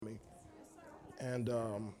And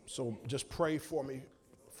so just pray for me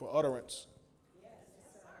for utterance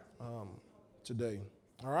today.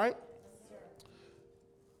 All right?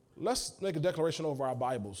 Let's make a declaration over our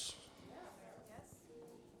Bibles.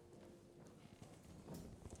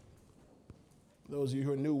 Those of you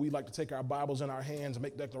who are new, we like to take our Bibles in our hands and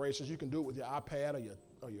make declarations. You can do it with your iPad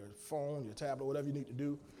or your phone, your tablet, whatever you need to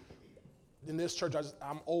do. In this church,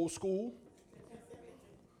 I'm old school.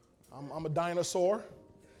 I'm a dinosaur.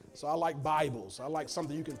 So I like Bibles. I like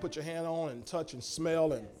something you can put your hand on and touch and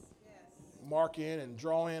smell and mark in and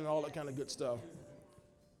draw in and all that kind of good stuff.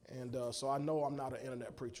 And so I know I'm not an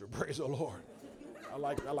internet preacher. Praise the Lord. I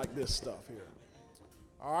like this stuff here.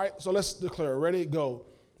 All right, so let's declare. Ready? Go.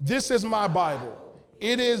 This is my Bible.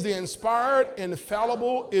 It is the inspired,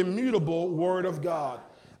 infallible, immutable Word of God.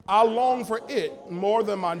 I long for it more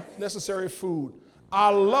than my necessary food. I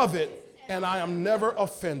love it, and I am never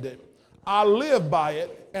offended. I live by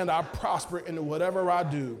it, and I prosper in whatever I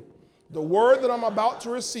do. The word that I'm about to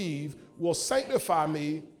receive will sanctify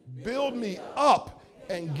me, build me up,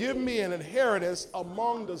 and give me an inheritance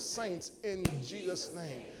among the saints in Jesus'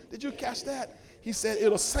 name. Did you catch that? He said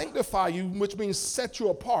it'll sanctify you, which means set you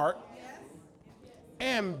apart,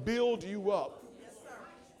 and build you up.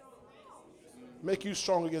 Make you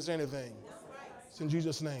strong against anything. It's in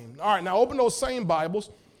Jesus' name. All right, now open those same Bibles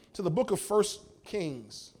to the book of 1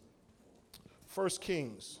 Kings. 1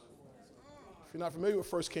 Kings. If you're not familiar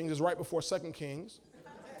with 1 Kings, it's right before 2 Kings.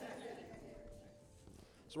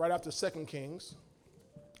 It's right after 2 Kings.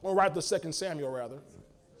 Or right after 2 Samuel, rather.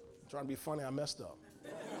 I'm trying to be funny, I messed up.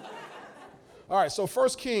 All right, so 1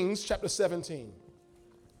 Kings chapter 17.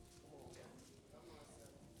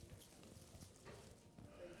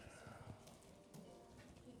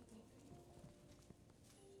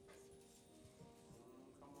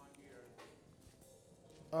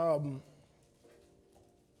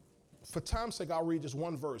 For time's sake, I'll read just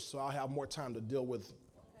one verse, so I'll have more time to deal with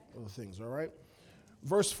other things, all right?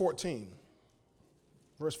 Verse 14.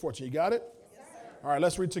 Verse 14, you got it? Yes, all right,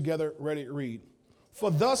 let's read together. Ready, read.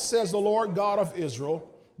 For thus says the Lord God of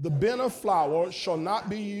Israel, the bin of flour shall not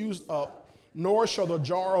be used up, nor shall the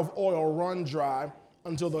jar of oil run dry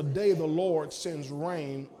until the day the Lord sends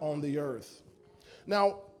rain on the earth.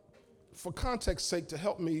 Now, for context's sake, to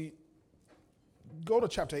help me, go to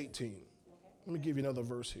chapter 18. Let me give you another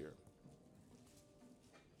verse here.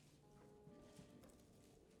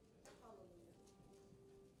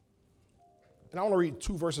 And I want to read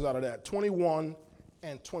two verses out of that, 21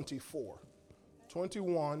 and 24.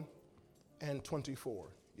 21 and 24.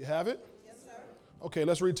 You have it? Yes, sir. Okay,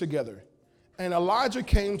 let's read together. And Elijah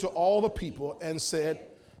came to all the people and said,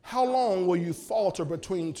 how long will you falter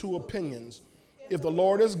between two opinions? If the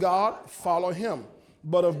Lord is God, follow him.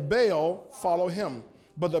 But if Baal, follow him.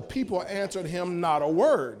 But the people answered him not a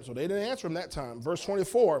word. So they didn't answer him that time. Verse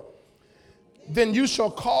 24. Then you shall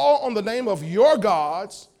call on the name of your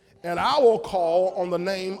gods, and I will call on the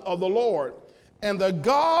name of the Lord. And the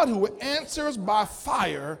God who answers by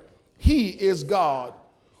fire, he is God.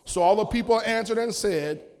 So all the people answered and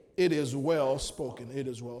said, it is well spoken. It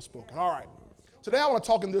is well spoken. All right. Today I want to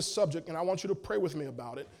talk in this subject, and I want you to pray with me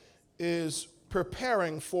about it, is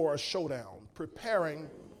preparing for a showdown. Preparing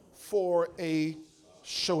for a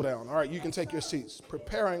showdown. All right, you can take your seats.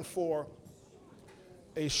 Preparing for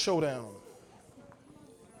a showdown.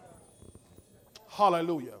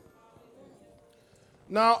 Hallelujah.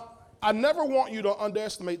 Now, I never want you to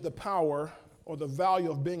underestimate the power or the value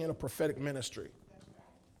of being in a prophetic ministry.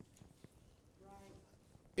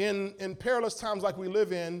 In perilous times like we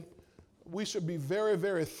live in, we should be very,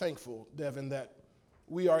 very thankful, Devin, that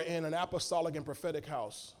we are in an apostolic and prophetic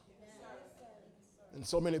house. And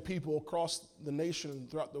so many people across the nation,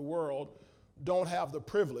 throughout the world, don't have the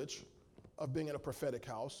privilege of being in a prophetic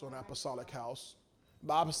house or an apostolic house.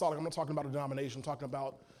 By apostolic, I'm not talking about a denomination. I'm talking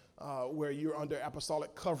about where you're under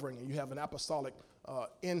apostolic covering and you have an apostolic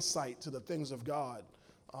insight to the things of God.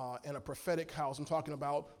 In a prophetic house, I'm talking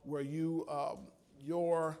about where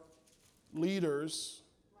your leaders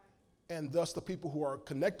and thus the people who are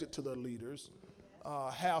connected to the leaders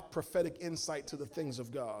have prophetic insight to the things of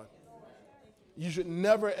God. You should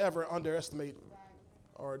never, ever underestimate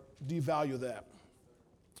or devalue that.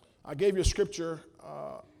 I gave you a scripture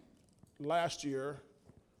last year,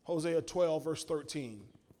 Hosea 12, verse 13,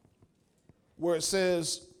 where it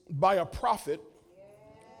says, by a prophet,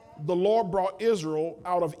 the Lord brought Israel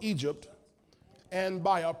out of Egypt, and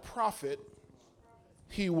by a prophet,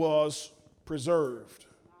 he was preserved.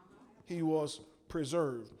 He was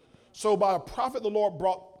preserved. So by a prophet, the Lord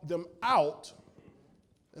brought them out,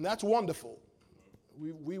 and that's wonderful.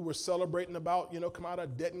 We were celebrating about, come out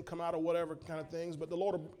of debt and come out of whatever kind of things, but the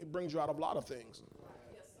Lord brings you out of a lot of things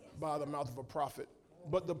by the mouth of a prophet.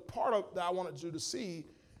 But the part that I wanted you to see,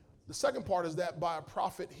 the second part is that by a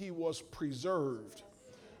prophet he was preserved.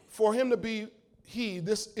 For him to be,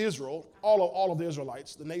 this Israel, all of the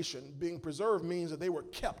Israelites, the nation, being preserved means that they were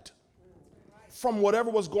kept from whatever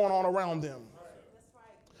was going on around them.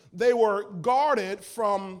 They were guarded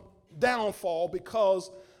from downfall because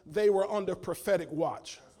they were under prophetic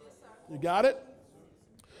watch. You got it?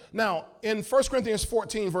 Now, in 1 Corinthians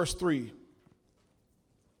 14, verse 3,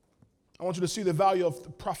 I want you to see the value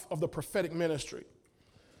of the prophetic ministry. It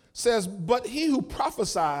says, but he who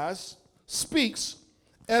prophesies speaks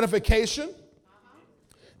edification,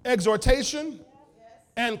 exhortation,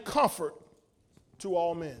 and comfort to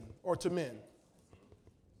all men, or to men.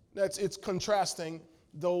 It's contrasting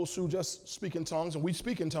those who just speak in tongues, and we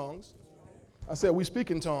speak in tongues. I said we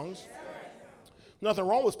speak in tongues. Nothing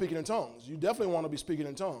wrong with speaking in tongues. You definitely want to be speaking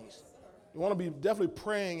in tongues. You want to be definitely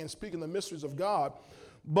praying and speaking the mysteries of God.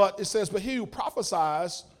 But it says, but he who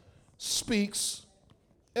prophesies speaks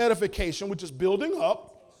edification, which is building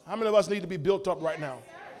up. How many of us need to be built up right now?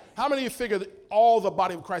 How many of you figure that all the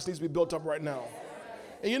body of Christ needs to be built up right now?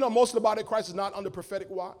 And most of the body of Christ is not under prophetic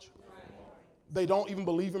watch. They don't even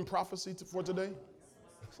believe in prophecy for today.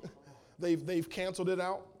 They've canceled it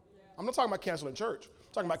out. I'm not talking about canceling church.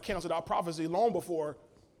 I'm talking about canceled out prophecy long before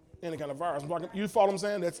any kind of virus. You follow what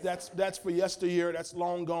I'm saying? That's for yesteryear. That's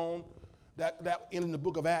long gone. That in the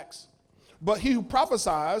book of Acts. But he who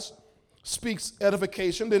prophesies speaks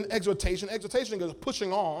edification, then exhortation. Exhortation is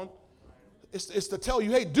pushing on. It's to tell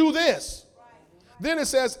you, hey, do this. Then it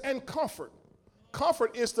says, and comfort.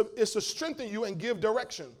 Comfort is to strengthen you and give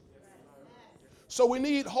direction. So we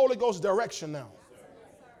need Holy Ghost direction now.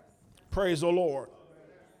 Praise the Lord.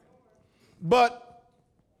 But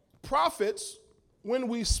prophets, when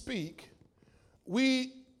we speak,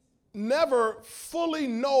 we never fully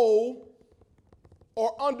know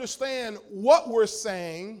or understand what we're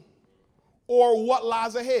saying or what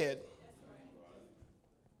lies ahead.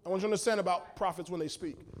 I want you to understand about prophets when they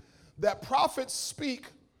speak. That prophets speak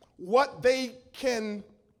what they can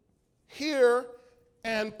hear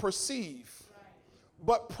and perceive.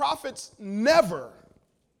 But prophets never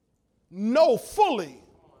know fully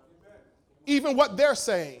even what they're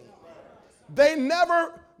saying. They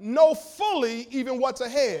never know fully even what's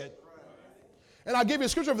ahead. And I'll give you a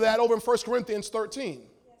scripture for that over in 1 Corinthians 13.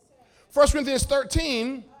 1 Corinthians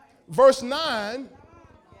 13, verse 9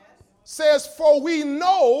 says, for we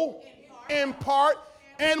know in part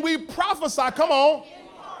and we prophesy, come on,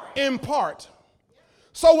 in part.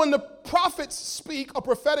 So when the prophets speak, a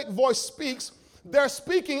prophetic voice speaks, they're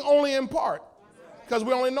speaking only in part because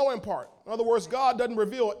we only know in part. In other words, God doesn't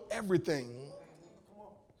reveal everything.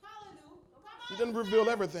 He doesn't reveal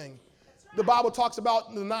everything. The Bible talks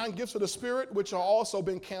about the 9 gifts of the Spirit, which are also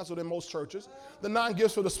been canceled in most churches. The 9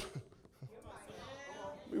 gifts of the Spirit.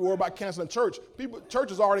 We worry about canceling church.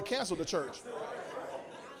 Churches already canceled the church.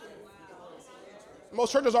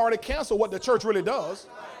 Most churches already canceled what the church really does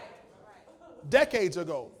decades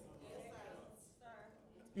ago.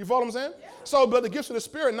 You follow what I'm saying? So, but the gifts of the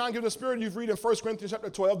Spirit, 9 gifts of the Spirit, you've read in 1 Corinthians chapter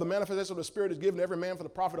 12, the manifestation of the Spirit is given to every man for the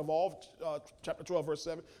profit of all. Chapter 12, verse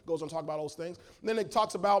 7 goes on to talk about those things. And then it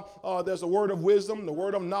talks about there's the word of wisdom, the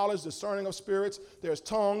word of knowledge, discerning of spirits. There's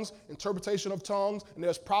tongues, interpretation of tongues, and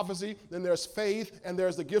there's prophecy. Then there's faith, and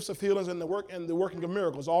there's the gifts of healings and the working of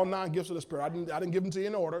miracles. All 9 gifts of the Spirit. I didn't give them to you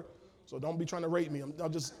in order, so don't be trying to rate me. I'll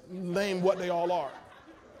just name what they all are.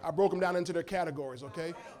 I broke them down into their categories.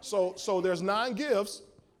 Okay, so there's 9 gifts.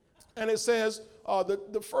 And it says,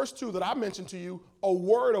 the first 2 that I mentioned to you, a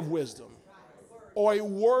word of wisdom or a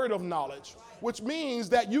word of knowledge, which means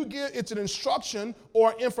that it's an instruction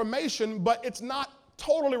or information, but it's not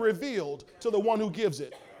totally revealed to the one who gives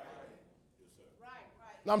it.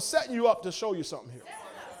 Now I'm setting you up to show you something here.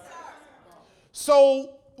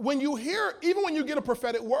 So when you hear, even when you get a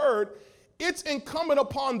prophetic word, it's incumbent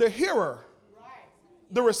upon the hearer,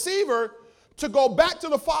 the receiver, to go back to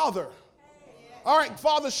the Father. All right,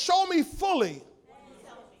 Father, show me fully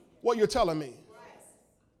what you're telling me.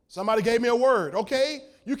 Somebody gave me a word. Okay,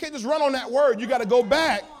 you can't just run on that word. You got to go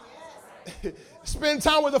back, spend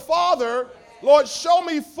time with the Father. Lord, show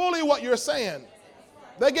me fully what you're saying.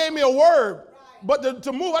 They gave me a word, but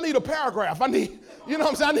to move, I need a paragraph. I need, you know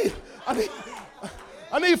what I'm saying?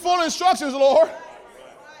 I need full instructions, Lord.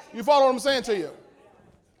 You follow what I'm saying to you?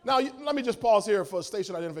 Now, let me just pause here for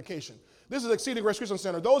station identification. This is Exceeding Grace Christian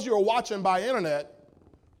Center. Those of you who are watching by internet,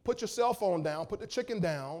 put your cell phone down, put the chicken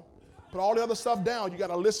down, put all the other stuff down. You got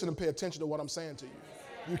to listen and pay attention to what I'm saying to you.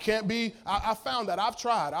 You can't be. I found that. I've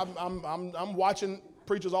tried. I'm watching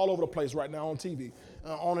preachers all over the place right now on TV,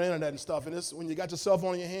 on the internet and stuff. And when you got your cell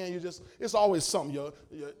phone in your hand, it's always something. Your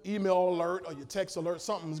email alert or your text alert,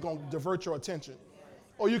 something's going to divert your attention.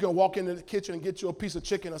 Or you can walk into the kitchen and get you a piece of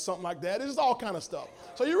chicken or something like that. It's all kind of stuff.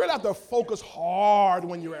 So you really have to focus hard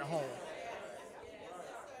when you're at home.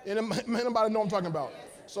 Anybody know what I'm talking about?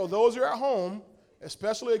 So those who are at home,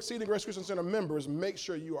 especially Exceeding Grace Christian Center members, make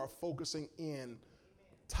sure you are focusing in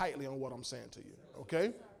tightly on what I'm saying to you,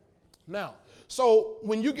 okay? Now, so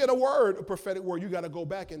when you get a word, a prophetic word, you got to go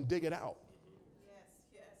back and dig it out.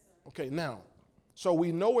 Okay, now, so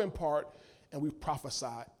we know in part and we prophesy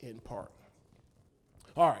in part.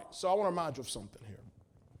 All right, so I want to remind you of something here.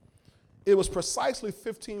 It was precisely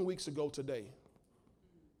 15 weeks ago today,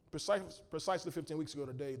 precisely 15 weeks ago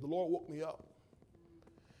today, the Lord woke me up.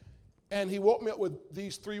 And he woke me up with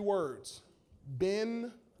these 3 words,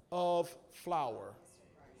 bin of flour.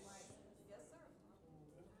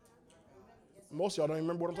 Most of y'all don't even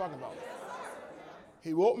remember what I'm talking about.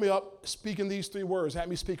 He woke me up speaking these 3 words, had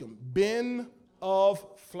me speak them, bin of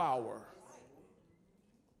flour.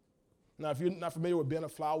 Now, if you're not familiar with bin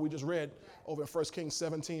of flour, we just read over in 1 Kings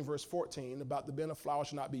 17, verse 14, about the bin of flour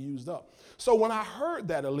should not be used up. So when I heard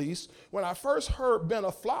that, Elise, when I first heard bin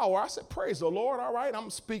of flour, I said, praise the Lord, all right, I'm going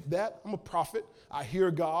to speak that. I'm a prophet. I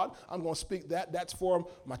hear God. I'm going to speak that. That's for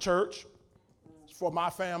my church. It's for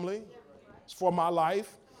my family. It's for my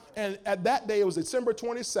life. And at that day, it was December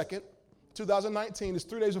 22nd, 2019. It's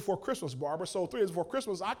 3 days before Christmas, Barbara. So 3 days before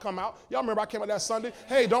Christmas, I come out. Y'all remember I came out that Sunday.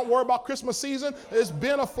 Hey, don't worry about Christmas season. This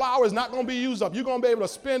bin of flour is not going to be used up. You're going to be able to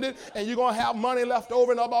spend it, and you're going to have money left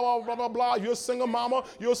over, and blah, blah, blah, blah, blah. You're a single mama.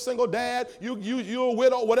 You're a single dad. You're a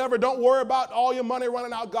widow, whatever. Don't worry about all your money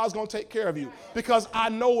running out. God's going to take care of you, because I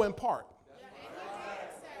know in part.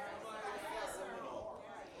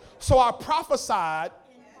 So I prophesied,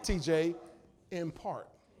 TJ, in part.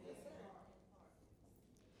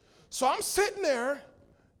 So I'm sitting there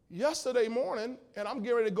yesterday morning, and I'm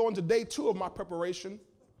getting ready to go into day 2 of my preparation,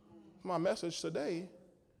 my message today,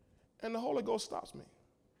 and the Holy Ghost stops me.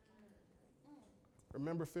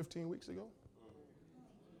 Remember 15 weeks ago?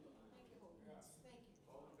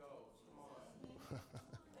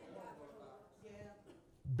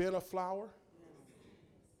 Bin of flour?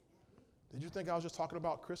 Did you think I was just talking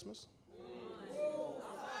about Christmas?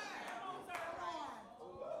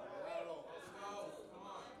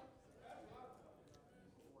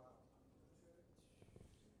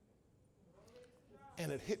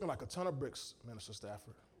 And it hit me like a ton of bricks, Minister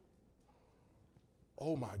Stafford.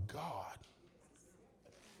 Oh my God.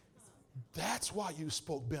 That's why you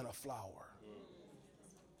spoke bin of flour.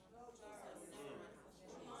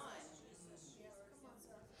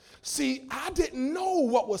 See, I didn't know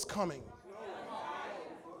what was coming.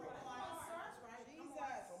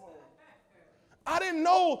 I didn't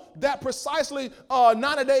know that precisely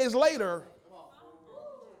 90 days later,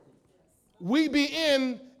 we be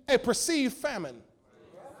in a perceived famine.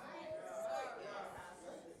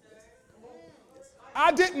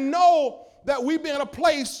 I didn't know that we'd be in a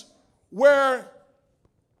place where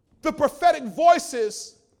the prophetic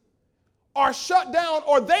voices are shut down,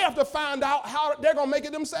 or they have to find out how they're going to make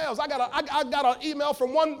it themselves. I got an email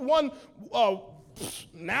from one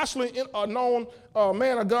nationally known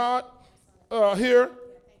man of God here.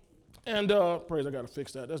 And praise, I got to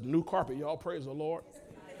fix that. That's new carpet, y'all. Praise the Lord.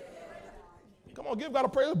 Come on, give God a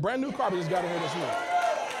praise. It's brand new carpet just got in here this morning.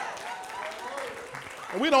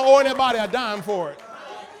 And we don't owe anybody a dime for it.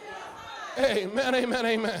 Amen, amen,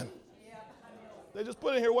 amen. They just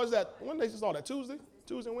put in here, what's that? When they just saw that? Tuesday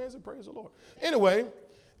and Wednesday? Praise the Lord. Anyway,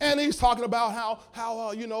 and he's talking about how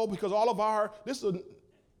because all of our,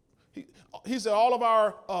 he said all of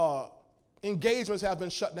our engagements have been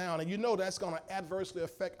shut down, and that's going to adversely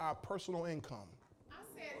affect our personal income. I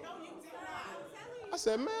said, no, you did not. I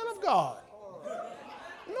said, man of God.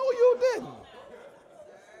 No, you didn't.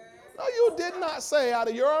 No, you did not say out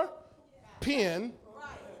of your pen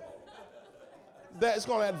that it's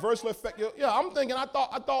going to adversely affect you. Yeah, I'm thinking, I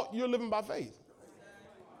thought you're living by faith.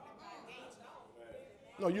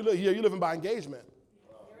 No, you're living by engagement.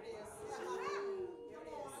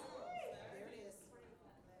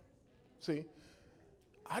 See,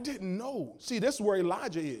 I didn't know. See, this is where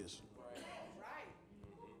Elijah is.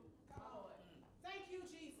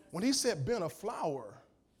 When he said bin of flour,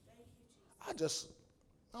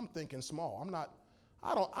 I'm thinking small.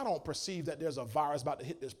 I don't perceive that there's a virus about to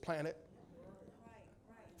hit this planet.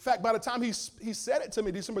 In fact, by the time he said it to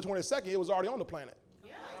me, December 22nd, it was already on the planet.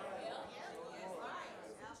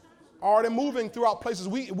 Already moving throughout places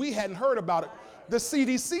we hadn't heard about it. The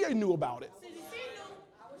CDC knew about it.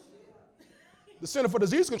 The Center for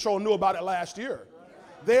Disease Control knew about it last year.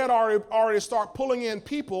 They had already started pulling in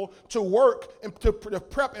people to work and to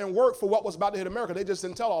prep and work for what was about to hit America. They just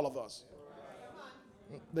didn't tell all of us.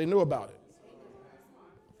 They knew about it.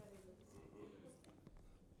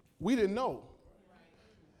 We didn't know.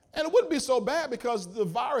 And it wouldn't be so bad because the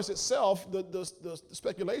virus itself, the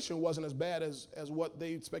speculation wasn't as bad as what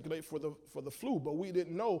they speculate for the flu. But we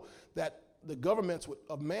didn't know that the governments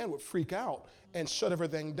of man would freak out and shut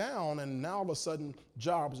everything down. And now all of a sudden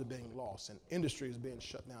jobs are being lost and industry is being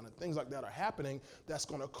shut down and things like that are happening. That's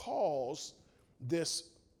going to cause this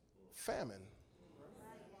famine.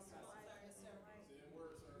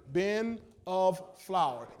 Bin of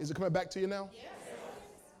flour. Is it coming back to you now? Yes.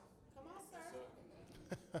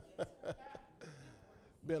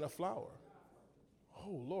 Bin of flour.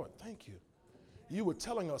 Oh, Lord, thank you. You were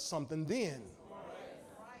telling us something then.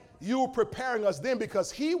 You were preparing us then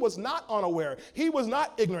because he was not unaware. He was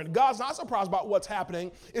not ignorant. God's not surprised about what's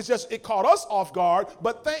happening. It's just it caught us off guard.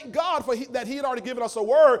 But thank God for that he had already given us a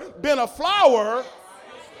word, bin of flour.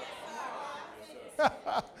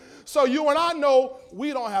 So you and I know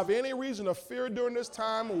we don't have any reason to fear during this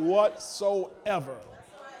time whatsoever.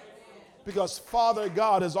 Because Father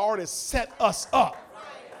God has already set us up.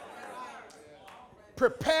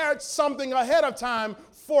 Prepared something ahead of time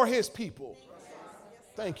for his people.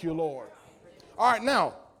 Thank you, Lord. All right,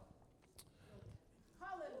 now,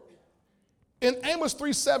 in Amos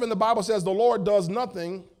 3:7, the Bible says the Lord does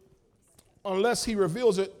nothing unless he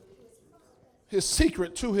reveals it, his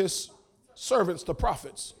secret to his servants, the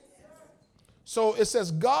prophets. So it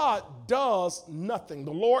says God does nothing.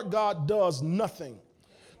 The Lord God does nothing.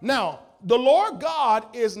 Now, the Lord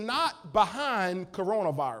God is not behind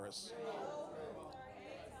coronavirus.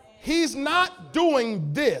 He's not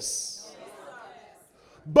doing this,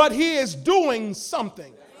 but he is doing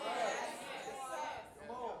something.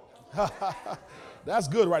 That's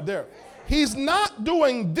good right there. He's not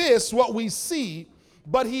doing this, what we see,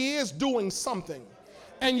 but he is doing something.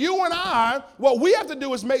 And you and I, what we have to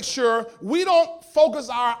do is make sure we don't focus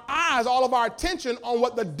our eyes, all of our attention on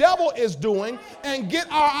what the devil is doing and get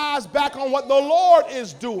our eyes back on what the Lord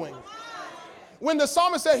is doing. When the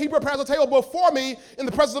psalmist said he prepares a table before me in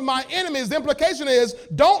the presence of my enemies, the implication is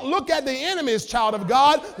don't look at the enemies, child of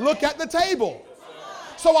God, look at the table.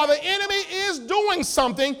 So while the enemy is doing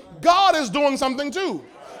something, God is doing something too.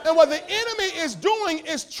 And what the enemy is doing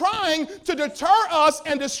is trying to deter us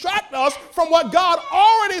and distract us from what God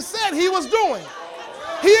already said he was doing.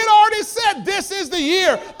 He had already said this is the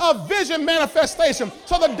year of vision manifestation.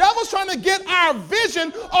 So the devil's trying to get our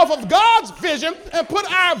vision off of God's vision and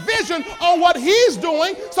put our vision on what he's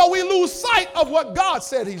doing so we lose sight of what God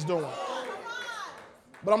said he's doing.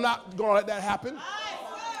 But I'm not going to let that happen.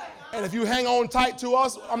 And if you hang on tight to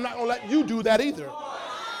us, I'm not going to let you do that either.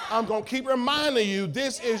 I'm going to keep reminding you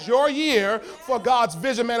this is your year for God's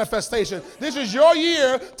vision manifestation. This is your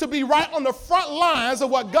year to be right on the front lines of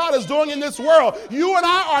what God is doing in this world. You and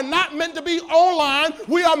I are not meant to be online.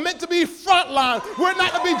 We are meant to be front line. We're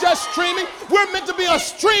not to be just streaming. We're meant to be a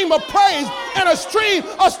stream of praise and a stream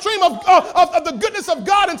of the goodness of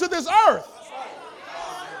God into this earth.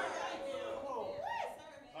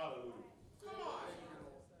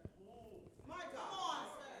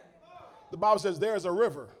 The Bible says there is a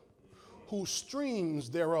river whose streams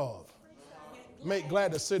thereof make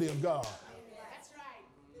glad the city of God.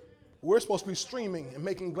 We're supposed to be streaming and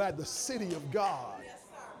making glad the city of God.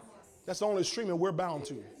 That's the only streaming we're bound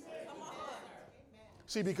to.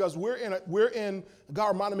 See, because we're in, God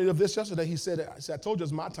reminded me of this yesterday. He said, I told you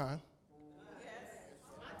it's my time.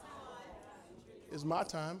 It's my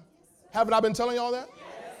time. Haven't I been telling you all that?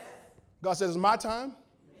 God says it's my time.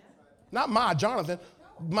 Not my Jonathan,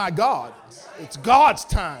 my God. It's God's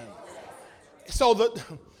time. So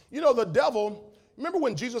the devil, remember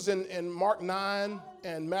when Jesus in Mark 9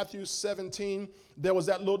 and Matthew 17, there was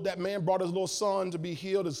that man brought his little son to be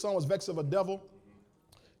healed. His son was vexed of a devil,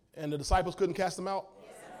 and the disciples couldn't cast him out.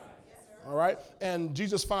 Yes, sir. All right. And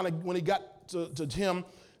Jesus finally, when he got to him,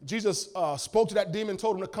 Jesus spoke to that demon,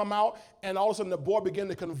 told him to come out, and all of a sudden the boy began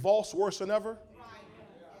to convulse worse than ever.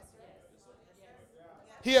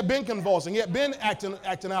 He had been convulsing. He had been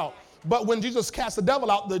acting out. But when Jesus cast the devil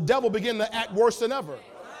out, the devil began to act worse than ever.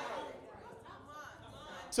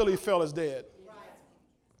 Till he fell as dead.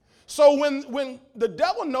 So when the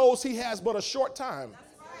devil knows he has but a short time.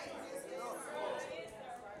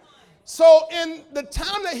 So in the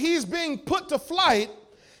time that he's being put to flight,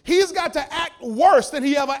 he's got to act worse than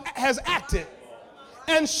he ever has acted.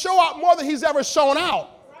 And show out more than he's ever shown out.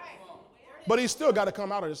 But he's still got to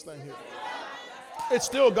come out of this thing here. It's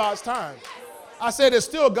still God's time. I said it's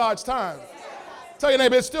still God's time. Tell your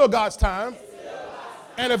neighbor it's still God's time.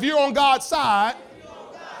 And if you're on God's side,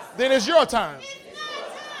 then it's your time.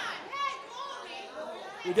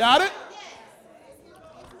 You got it?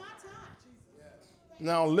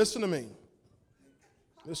 Now listen to me.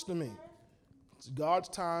 Listen to me. It's God's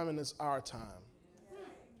time and it's our time.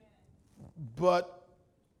 But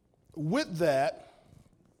with that,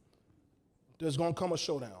 there's going to come a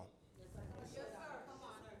showdown.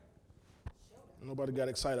 Nobody got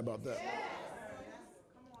excited about that.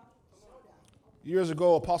 Years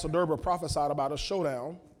ago, Apostle Durber prophesied about a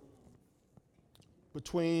showdown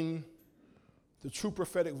between the true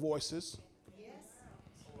prophetic voices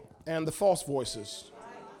and the false voices.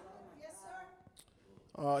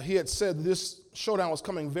 He had said this showdown was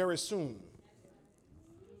coming very soon.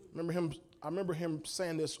 I remember him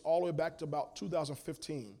saying this all the way back to about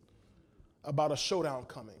 2015 about a showdown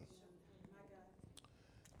coming.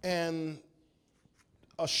 And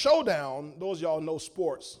a showdown, those of y'all know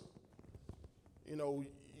sports, you know,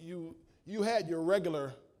 you had your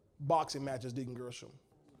regular boxing matches, Deacon Gershom,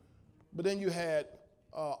 but then you had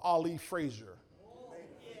Ali Frazier.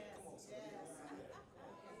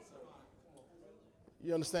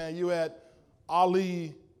 You understand? You had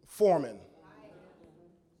Ali Foreman.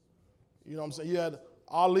 You know what I'm saying? You had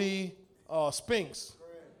Ali Spinks.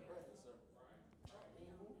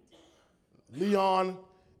 Leon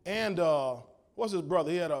and what's his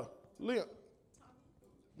brother? He had a Leon.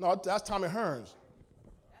 No, that's Tommy Hearns.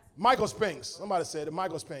 Michael Spinks. Somebody said it.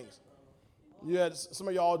 Michael Spinks. You had some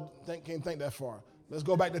of y'all can't think that far. Let's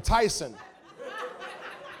go back to Tyson.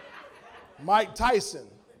 Mike Tyson.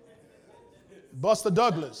 Buster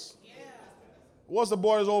Douglas. What's the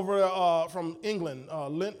boys over from England?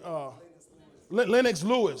 Lennox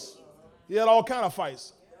Lewis. He had all kind of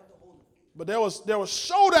fights. But there was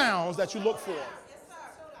showdowns that you look for.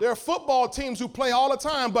 There are football teams who play all the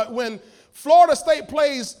time, but when Florida State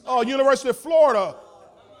plays University of Florida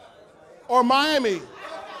or Miami,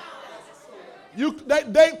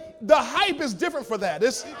 the hype is different for that.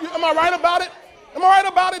 Am I right about it? Am I right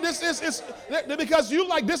about it? This is because you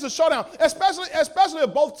like this is showdown, especially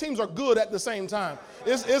if both teams are good at the same time.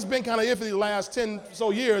 It's been kind of iffy the last 10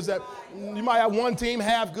 so years that you might have one team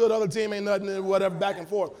half good, other team ain't nothing, whatever, back and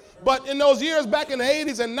forth. But in those years back in the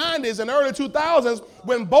 80s and 90s and early 2000s,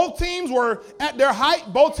 when both teams were at their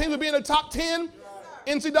height, both teams would be in the top 10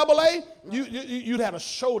 NCAA, you'd have a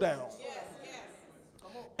showdown.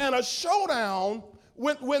 And a showdown,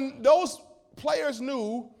 when those players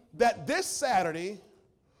knew that this Saturday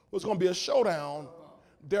was going to be a showdown,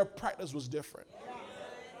 their practice was different.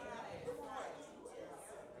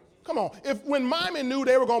 Come on. When Miami knew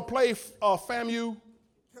they were going to play FAMU,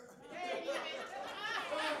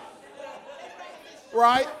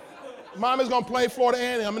 right? Miami's going to play Florida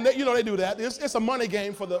A&M. And they do that. It's a money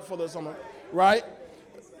game for the summer, right?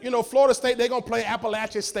 Florida State, they're going to play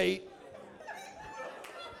Appalachia State.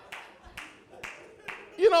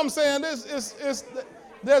 You know what I'm saying?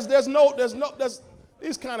 There's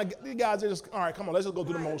these guys are just, all right, come on, let's just go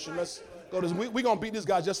through the motion. Let's go this. We're going to beat these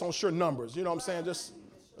guys just on sheer numbers. You know what I'm saying?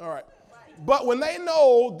 All right. But when they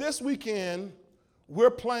know this weekend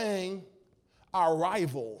we're playing our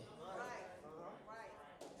rival,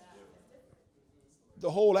 the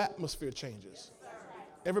whole atmosphere changes.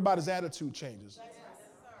 Everybody's attitude changes.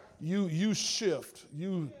 You shift.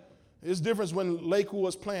 It's different when Lakewood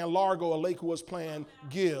was playing Largo or Lakewood was playing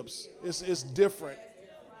Gibbs. It's different.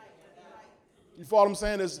 You follow what I'm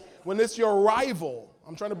saying? When it's your rival,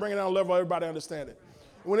 I'm trying to bring it down a level everybody understand it.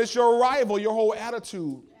 When it's your rival, your whole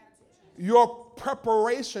attitude, your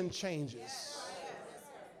preparation changes.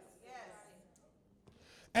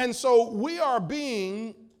 And so we are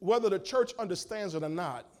being, whether the church understands it or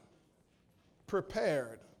not,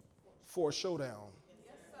 prepared for a showdown.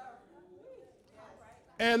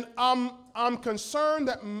 And I'm concerned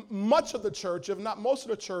that much of the church, if not most of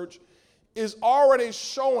the church, is already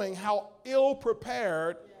showing how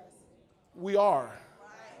ill-prepared we are.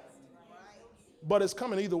 But it's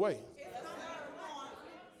coming either way.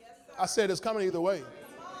 I said it's coming either way.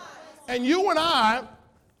 And you and I,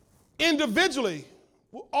 individually,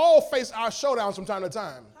 all face our showdowns from time to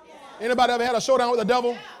time. Anybody ever had a showdown with the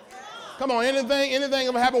devil? Come on, anything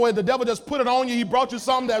ever happened where the devil just put it on you, he brought you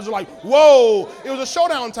something that was like, whoa, it was a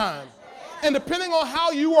showdown time. And depending on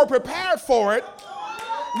how you were prepared for it,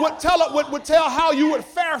 would tell how you would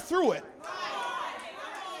fare through it.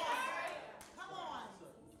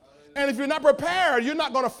 And if you're not prepared, you're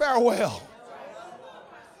not going to fare well.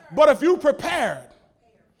 But if you're prepared,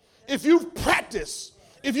 if you've practiced,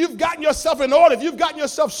 if you've gotten yourself in order, if you've gotten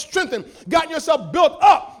yourself strengthened, gotten yourself built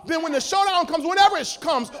up, then when the showdown comes, whenever it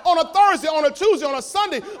comes, on a Thursday, on a Tuesday, on a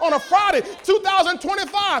Sunday, on a Friday,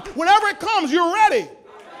 2025, whenever it comes, you're ready.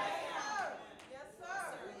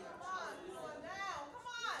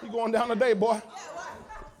 you going down today, boy.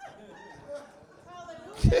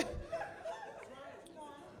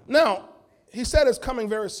 Now, he said it's coming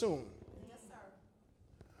very soon.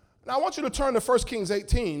 Now, I want you to turn to 1 Kings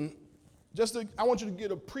 18. I want you to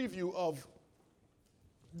get a preview of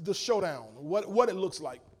the showdown, what it looks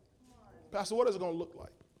like. Pastor, what is it going to look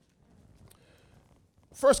like?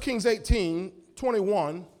 1 Kings 18,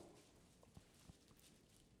 21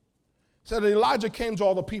 said that Elijah came to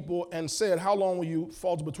all the people and said, how long will you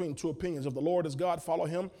falter between two opinions? If the Lord is God, follow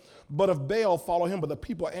him. But if Baal, follow him. But the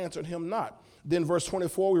people answered him not. Then verse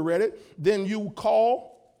 24, we read it. Then you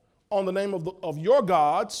call on the name of your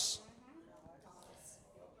gods,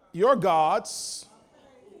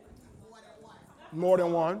 more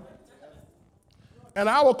than one, and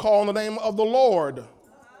I will call on the name of the Lord.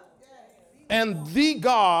 And the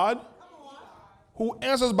God who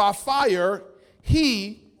answers by fire,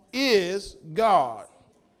 he is God.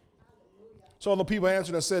 So the people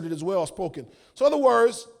answered and said, it is well spoken. So in other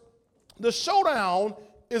words, the showdown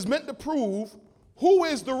is meant to prove who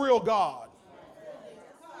is the real God.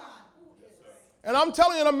 And I'm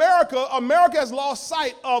telling you, in America has lost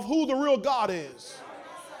sight of who the real God is.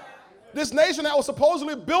 This nation that was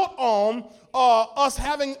supposedly built on us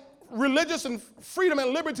having religious and freedom and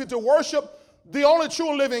liberty to worship the only true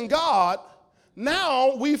and living God,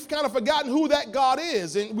 now we've kind of forgotten who that God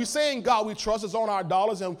is. And we're saying God we trust is on our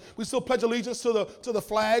dollars, and we still pledge allegiance to the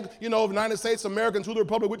flag, of the United States, America, and to the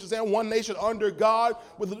republic, which is in one nation under God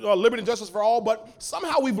with liberty and justice for all. But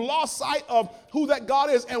somehow we've lost sight of who that God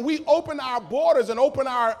is, and we open our borders and open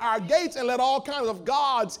our gates and let all kinds of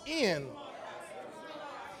gods in.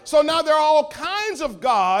 So now there are all kinds of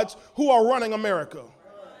gods who are running America.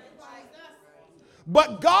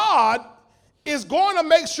 But God is going to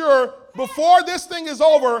make sure before this thing is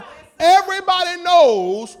over, everybody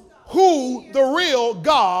knows who the real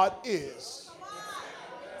God is.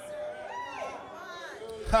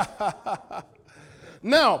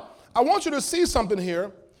 Now, I want you to see something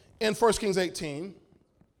here in 1 Kings 18.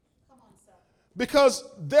 Because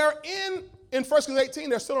they're in 1 Kings 18,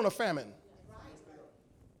 they're still in a famine.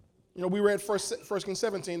 We read 1 Kings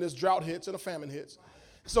 17, this drought hits and a famine hits.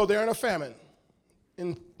 So they're in a famine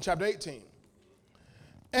in chapter 18.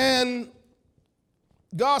 And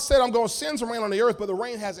God said, I'm going to send some rain on the earth, but the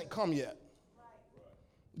rain hasn't come yet.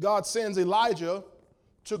 God sends Elijah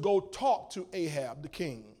to go talk to Ahab, the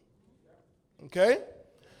king. Okay?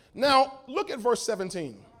 Now, look at verse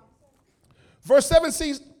 17. Verse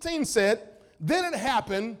 17 said, then it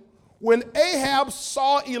happened when Ahab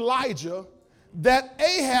saw Elijah that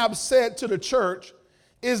Ahab said to the church,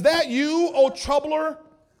 is that you, O troubler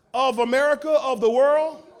of America, of the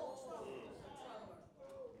world?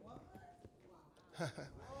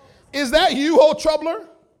 Is that you, O troubler? In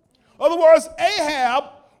other words, Ahab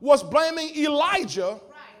was blaming Elijah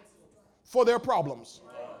for their problems.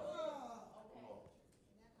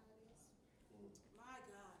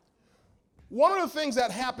 One of the things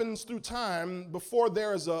that happens through time before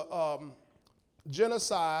there is a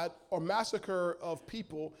genocide or massacre of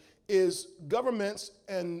people is governments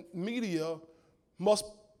and media must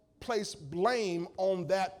place blame on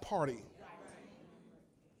that party.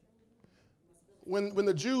 When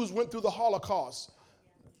the Jews went through the Holocaust,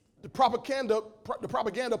 the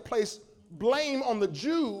propaganda placed blame on the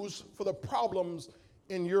Jews for the problems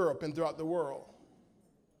in Europe and throughout the world.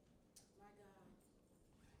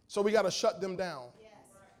 So we got to shut them down.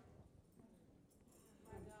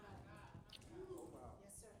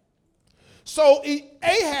 So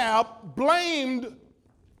Ahab blamed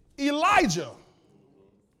Elijah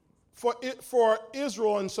for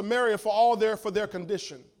Israel and Samaria for their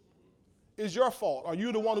condition. It's your fault. Are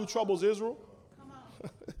you the one who troubles Israel? Come on.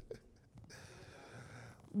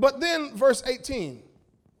 But then verse 18.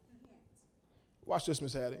 Watch this,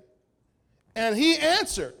 Miss Hattie. And he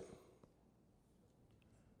answered,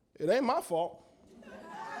 it ain't my fault.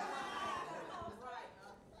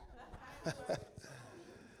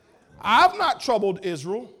 I've not troubled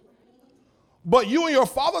Israel, but you and your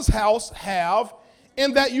father's house have,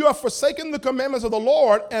 in that you have forsaken the commandments of the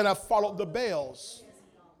Lord and have followed the Baals.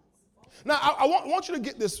 Now, I want you to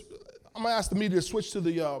get this. I'm going to ask the media to switch to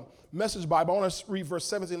the Message Bible. I want to read verse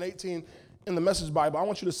 17 and 18 in the Message Bible. I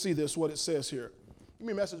want you to see this, what it says here. Give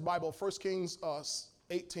me Message Bible, 1 Kings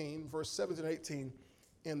 18, verse 17 and 18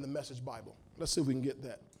 in the Message Bible. Let's see if we can get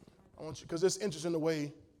that. I want you, because it's interesting the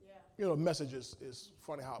way, message is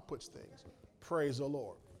funny how it puts things. Praise the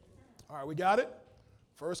Lord. All right, we got it?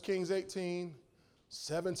 1 Kings 18,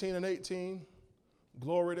 17 and 18.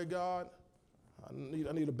 Glory to God. I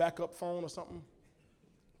need a backup phone or something.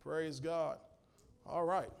 Praise God. All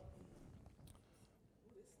right.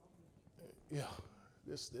 Yeah,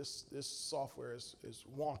 This software is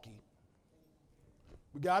wonky.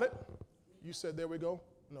 We got it? You said there we go?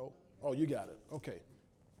 No. Oh, you got it. Okay.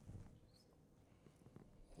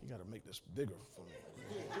 You got to make this bigger for me.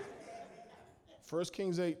 1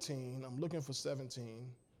 Kings 18. I'm looking for 17.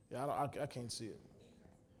 Yeah, I can't see it.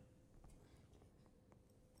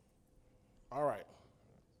 All right.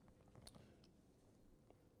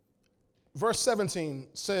 Verse 17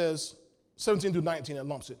 says, 17 through 19, it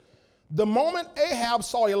lumps it. The moment Ahab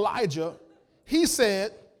saw Elijah, he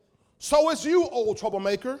said, "So it's you, old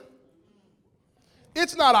troublemaker."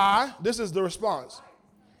 "It's not I." This is the response.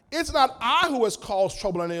 "It's not I who has caused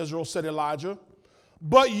trouble in Israel," said Elijah,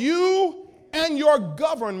 "but you and your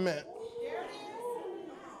government."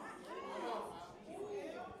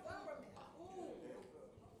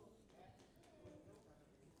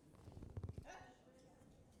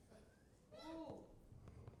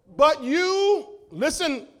 But you,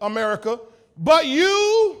 listen, America, but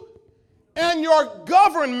you and your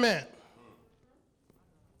government.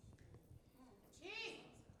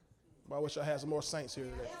 I wish I had some more saints here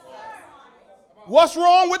today. What's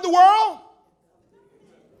wrong with the world?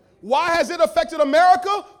 Why has it affected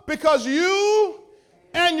America? Because you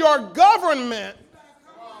and your government,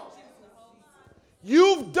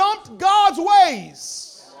 you've dumped God's ways.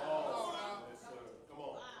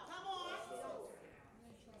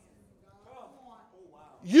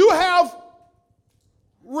 You have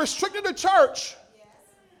restricted the church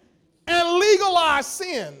and legalized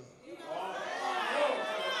sin.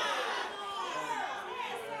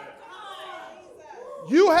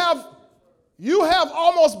 You have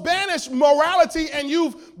almost banished morality, and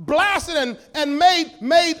you've blasted and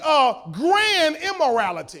made grand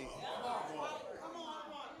immorality.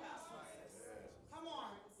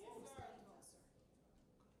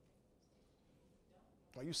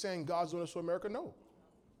 Are you saying God's doing this to America? No.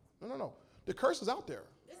 No. The curse is out there.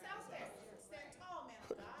 It's out there. Stand tall, man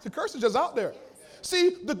of God. The curse is just out there.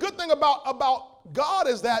 See, the good thing about God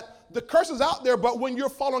is that the curse is out there, but when you're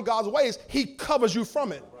following God's ways, he covers you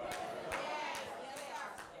from it.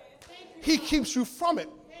 He keeps you from it.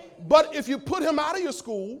 But if you put him out of your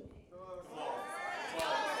school,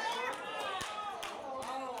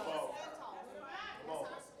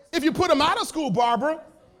 if you put him out of school, Barbara,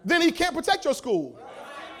 then he can't protect your school.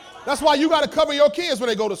 That's why you got to cover your kids when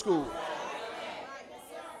they go to school.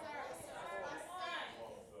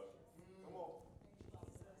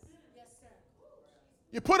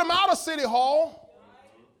 You put them out of City Hall.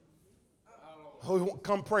 Oh,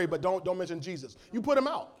 come pray, but don't mention Jesus. You put him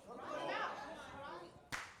out.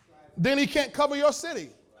 Then he can't cover your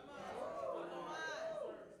city.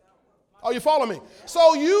 Oh, you follow me?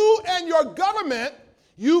 So you and your government,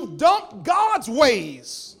 you've dumped God's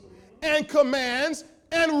ways and commands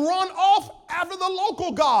and run off after the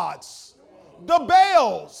local gods, the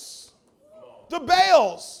Baals. The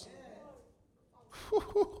Baals.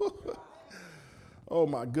 Oh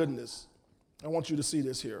my goodness. I want you to see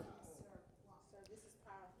this here.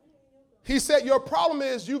 He said, your problem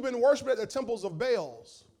is you've been worshiping at the temples of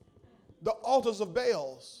Baals, the altars of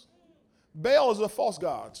Baals. Baal is the false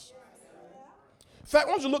gods. In fact, I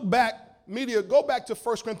want you to look back, media, go back to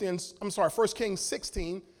 1 Kings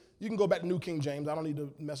 16. You can go back to New King James. I don't need the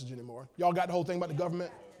message anymore. Y'all got the whole thing about the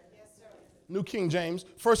government? Yes, sir. New King James,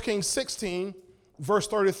 1 Kings 16, verse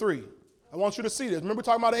 33. I want you to see this. Remember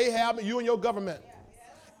talking about Ahab and you and your government.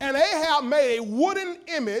 And Ahab made a wooden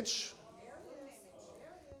image.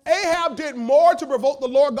 Ahab did more to provoke the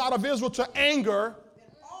Lord God of Israel to anger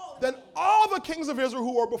than all the kings of Israel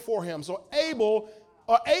who were before him. So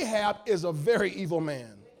Ahab is a very evil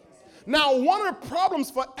man. Now, one of the problems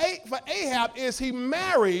for Ahab is he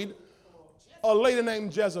married a lady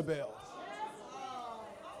named Jezebel.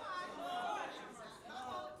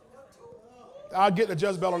 I'll get to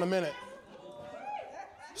Jezebel in a minute.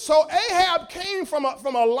 So Ahab came from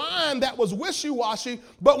a line that was wishy-washy,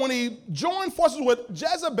 but when he joined forces with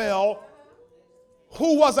Jezebel,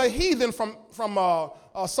 who was a heathen from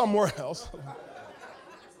somewhere else,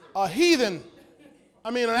 a heathen,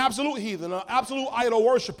 an absolute heathen, an absolute idol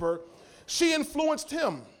worshiper, she influenced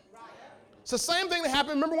him. It's the same thing that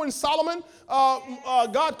happened. Remember when Solomon,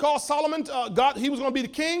 God called Solomon, he was going to be the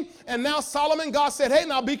king, and now Solomon, God said, hey,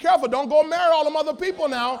 now be careful. Don't go marry all them other people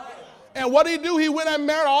now. And what did he do? He went and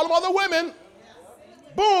married all them other women,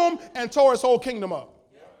 boom, and tore his whole kingdom up.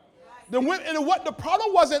 The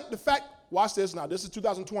problem wasn't the fact, watch this now, this is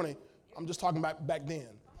 2020. I'm just talking about back then.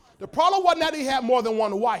 The problem wasn't that he had more than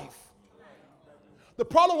one wife. The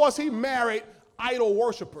problem was he married idol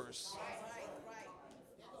worshipers.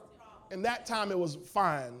 In that time, it was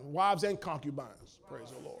fine. Wives and concubines. Praise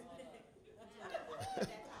the Lord.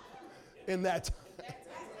 In that time.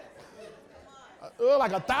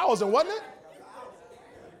 Like 1,000, wasn't it?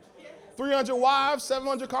 300 wives,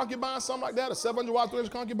 700 concubines, something like that, or 700 wives,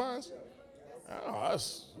 300 concubines. I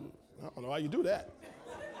don't know how you do that.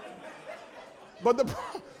 But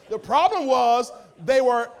the problem was they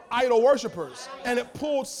were idol worshipers, and it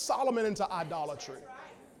pulled Solomon into idolatry.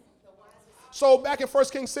 So back in 1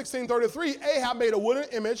 Kings 16:33, Ahab made a wooden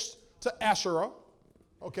image to Asherah,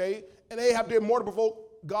 okay? And Ahab did more to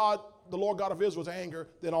provoke God, the Lord God of Israel, to anger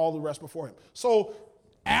than all the rest before him. So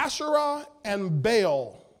Asherah and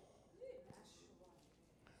Baal,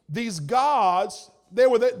 these gods, they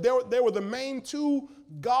were the main two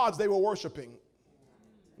gods they were worshiping.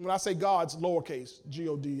 When I say gods, lowercase,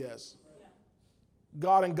 G-O-D-S.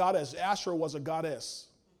 God and goddess. Asherah was a goddess.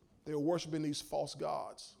 They were worshiping these false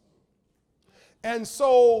gods. And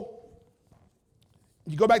so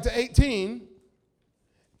you go back to 18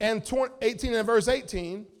 and 18 and verse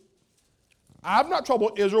 18. I have not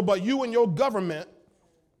troubled Israel, but you and your government,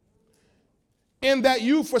 in that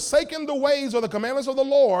you've forsaken the ways or the commandments of the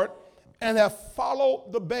Lord and have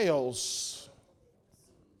followed the Baals.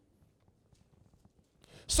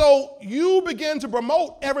 So you begin to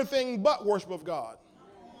promote everything but worship of God.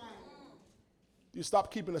 You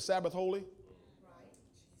stop keeping the Sabbath holy.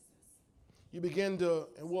 You begin to,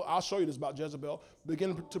 and I'll show you this about Jezebel,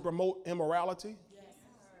 begin to promote immorality.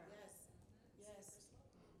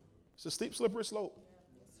 It's a steep, slippery slope.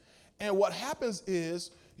 And what happens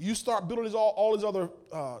is you start building all these other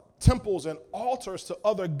temples and altars to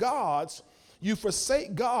other gods. You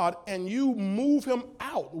forsake God and you move him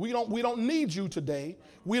out. We don't need you today.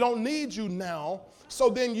 We don't need you now. So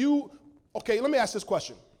then okay, let me ask this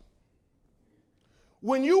question.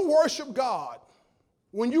 When you worship God,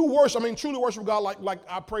 truly worship God like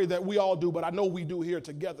I pray that we all do, but I know we do here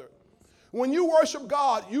together. When you worship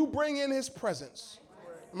God, you bring in his presence.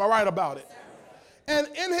 Am I right about it? And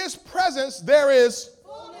in his presence, there is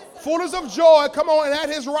fullness of joy. Come on, and at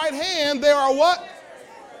his right hand, there are what?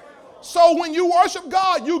 So when you worship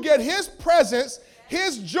God, you get his presence,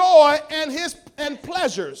 his joy, and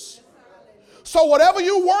pleasures. So whatever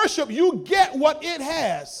you worship, you get what it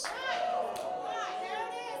has.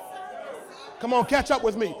 Come on, catch up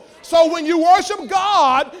with me. So when you worship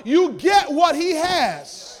God, you get what he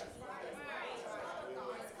has.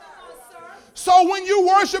 So when you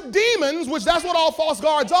worship demons, which that's what all false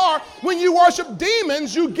gods are, when you worship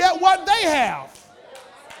demons, you get what they have.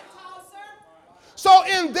 So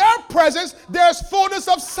in their presence, there's fullness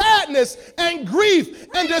of sadness and grief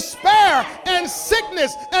and despair and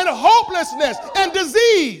sickness and hopelessness and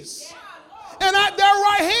disease. And at their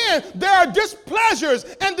right hand, there are displeasures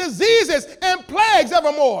and diseases and plagues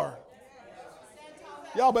evermore.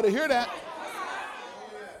 Y'all better hear that.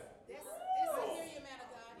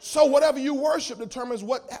 So whatever you worship determines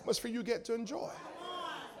what atmosphere you get to enjoy.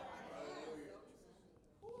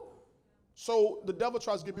 So the devil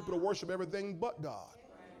tries to get people to worship everything but God.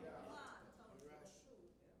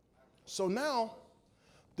 So now,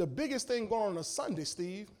 the biggest thing going on a Sunday,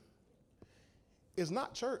 Steve, is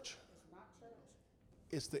not church.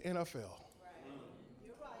 It's the NFL.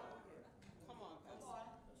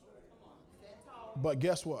 But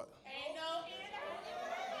guess what?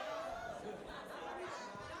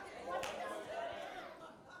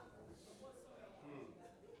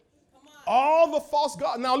 All the false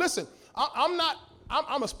gods. Now listen,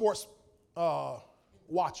 I'm a sports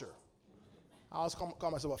watcher. I always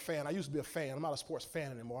call myself a fan. I used to be a fan. I'm not a sports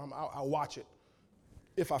fan anymore. I watch it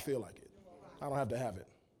if I feel like it. I don't have to have it.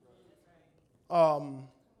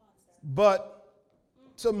 But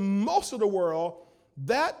to most of the world,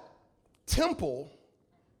 that temple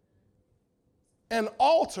and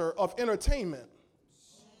altar of entertainment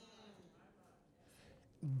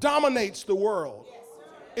dominates the world.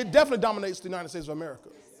 It definitely dominates the United States of America.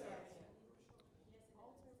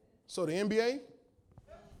 So the NBA,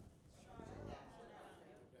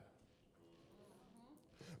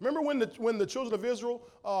 remember when the children of Israel,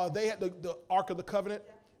 they had the Ark of the Covenant,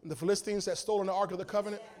 and the Philistines had stolen the Ark of the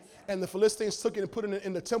Covenant, and the Philistines took it and put it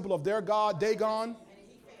in the temple of their god, Dagon,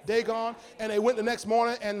 and they went the next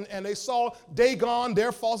morning and they saw Dagon,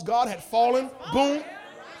 their false god, had fallen. Boom.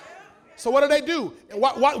 So what did they do? And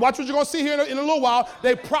watch what you're going to see here in a little while.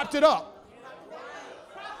 They propped it up.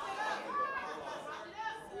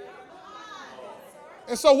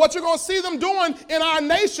 And so what you're going to see them doing in our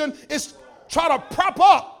nation is try to prop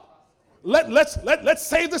up. Let's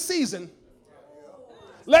save the season.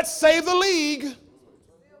 Let's save the league.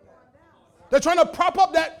 They're trying to prop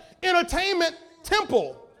up that entertainment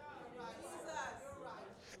temple.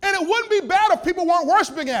 And it wouldn't be bad if people weren't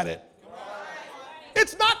worshiping at it.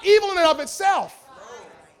 It's not evil in and of itself.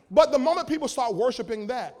 But the moment people start worshiping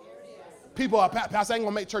that, People are, Pastor, I ain't going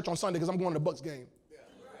to make church on Sunday because I'm going to the Bucks game.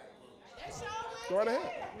 Go right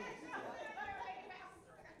ahead.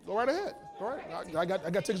 Go right ahead. Go right. I got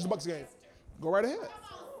tickets to the Bucks game. Go right ahead.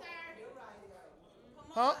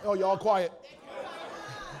 Huh? Oh, y'all quiet.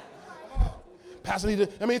 Pastor need to,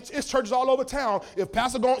 it's churches all over town. If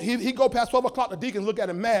Pastor he go past 12 o'clock, the deacons look at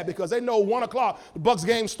him mad because they know 1 o'clock the Bucks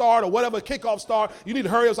game start or whatever kickoff start. You need to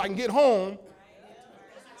hurry up so I can get home.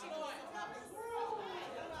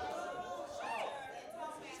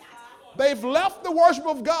 They've left the worship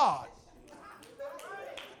of God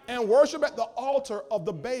and worship at the altar of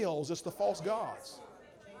the Baals. It's the false gods.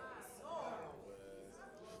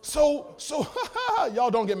 So y'all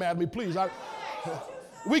don't get mad at me, please.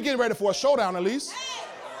 We getting ready for a showdown at least.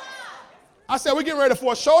 I said we're getting ready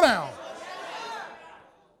for a showdown.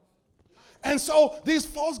 And so these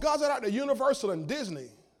false gods are out there, Universal and Disney.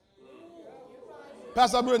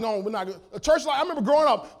 Pastor, we're not a church like I remember growing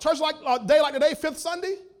up. Church like a day like today, 5th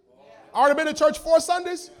Sunday. I already been to church 4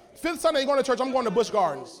 Sundays. 5th Sunday, ain't going to church. I'm going to Busch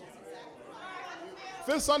Gardens.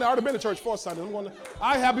 5th Sunday, I already been to church 4 Sundays.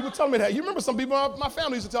 I have people telling me that. You remember some people, my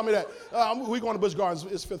family used to tell me that. We're going to Busch Gardens.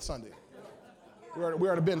 It's 5th Sunday. We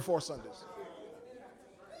already been 4 Sundays.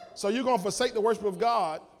 So you're going to forsake the worship of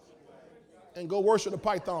God and go worship the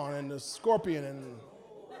python and the scorpion and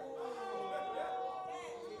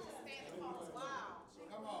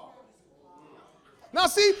now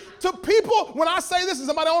see, to people, when I say this, and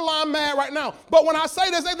somebody online mad right now, but when I say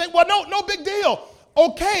this, they think, well, no big deal.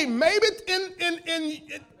 Okay, maybe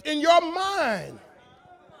in your mind.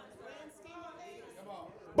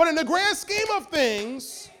 But in the grand scheme of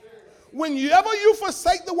things, whenever you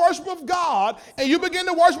forsake the worship of God and you begin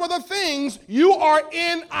to worship other things, you are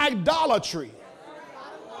in idolatry.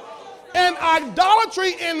 And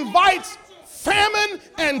idolatry invites famine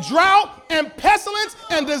and drought and pestilence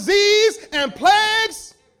and disease and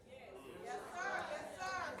plagues.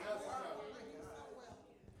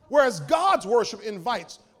 Whereas God's worship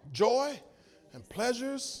invites joy and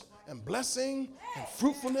pleasures and blessing and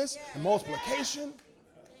fruitfulness and multiplication.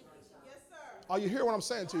 Are you hearing what I'm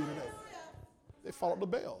saying to you today? They followed the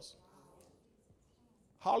Baals.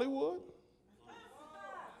 Hollywood.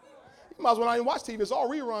 You might as well not even watch TV. It's all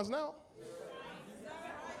reruns now.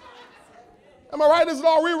 Am I right? This is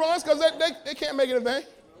all reruns because they can't make anything.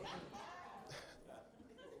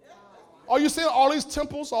 Are you seeing all these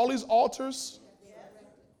temples, all these altars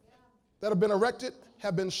that have been erected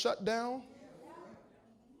have been shut down?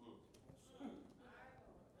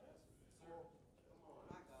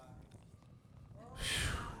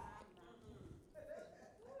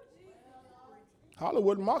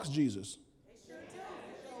 Hollywood mocks Jesus.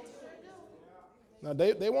 Now,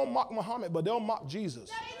 they won't mock Muhammad, but they'll mock Jesus.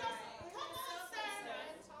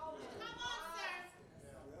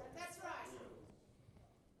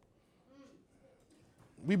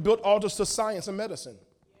 We built altars to science and medicine.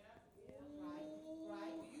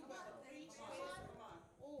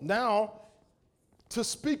 Now, to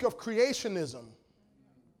speak of creationism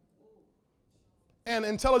and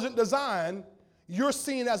intelligent design, you're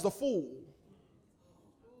seen as the fool.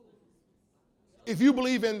 If you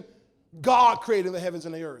believe in God creating the heavens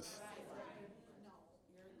and the earth.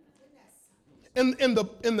 In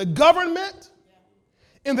the government,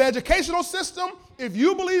 in the educational system, if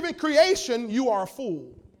you believe in creation, you are a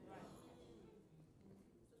fool.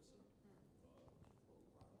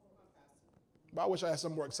 But I wish I had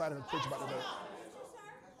something more exciting to preach about today.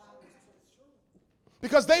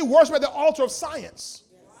 Because they worship at the altar of science.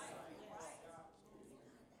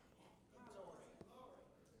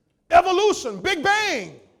 Evolution, Big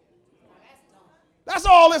Bang. That's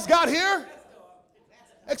all it's got here.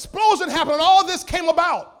 Explosion happened and all this came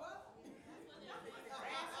about.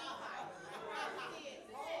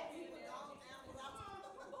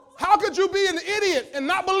 How could you be an idiot and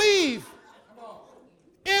not believe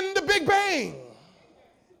in the Big Bang?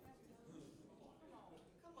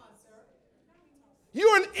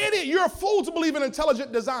 You're an idiot. You're a fool to believe in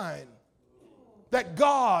intelligent design. That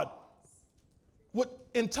God would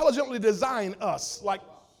intelligently design us like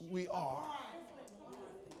we are.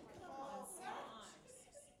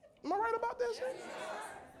 Am I right about this?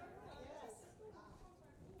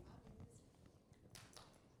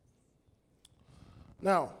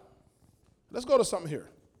 Now, let's go to something here.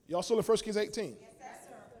 Y'all still in 1 Kings 18? Yes,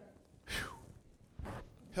 sir.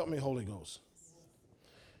 Help me, Holy Ghost.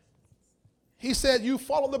 He said, you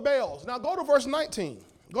follow the Baals. Now go to verse 19.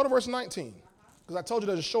 Go to verse 19. Because I told you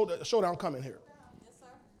there's a showdown coming here. Yes, sir.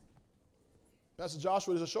 Pastor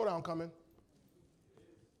Joshua, there's a showdown coming.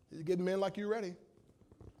 He's getting men like you ready.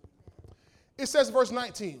 It says verse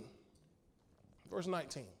 19. Verse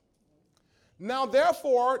 19. Now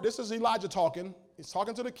therefore, this is Elijah talking. He's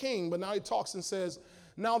talking to the king, but now he talks and says,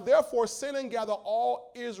 now therefore send and gather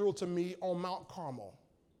all Israel to me on Mount Carmel.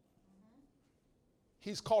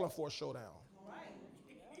 He's calling for a showdown.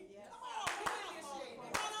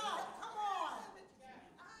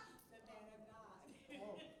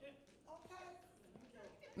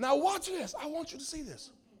 Now watch this. I want you to see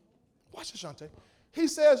this. Watch this, Shante. He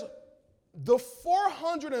says, the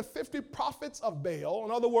 450 prophets of Baal,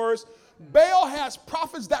 in other words, Baal has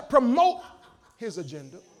prophets that promote his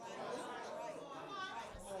agenda.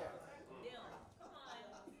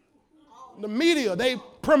 The media, they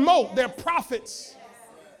promote their prophets.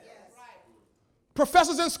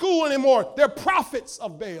 Professors in school anymore, they're prophets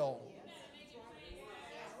of Baal.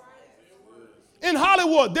 In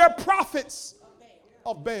Hollywood, they're prophets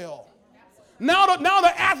of Baal. Now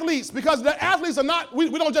the athletes, because the athletes are not, we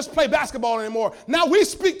don't just play basketball anymore. Now we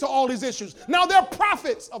speak to all these issues. Now they're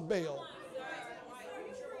prophets of Baal.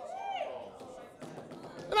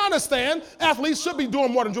 And I understand athletes should be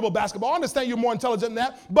doing more than dribble basketball. I understand you're more intelligent than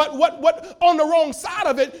that. But what on the wrong side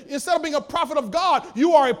of it, instead of being a prophet of God,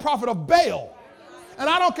 you are a prophet of Baal. And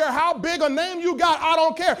I don't care how big a name you got. I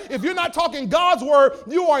don't care. If you're not talking God's word,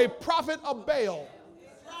 you are a prophet of Baal.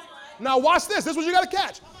 Now watch this. This is what you got to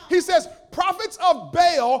catch. He says, prophets of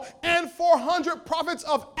Baal and 400 prophets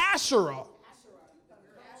of Asherah.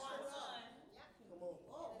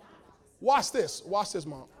 Watch this. Watch this,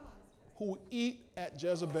 Mom. Who eat at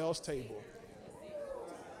Jezebel's table.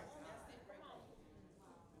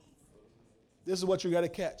 This is what you got to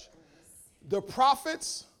catch. The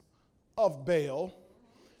prophets of Baal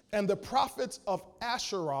and the prophets of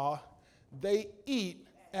Asherah, they eat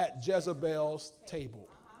at Jezebel's table.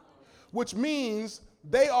 Which means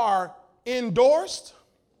they are endorsed,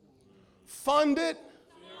 funded,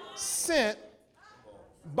 sent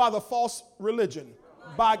by the false religion,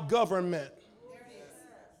 by government.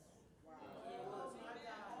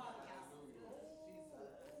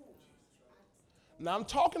 Now I'm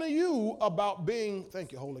talking to you about being,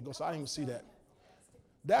 thank you, Holy Ghost, I didn't even see that.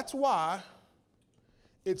 That's why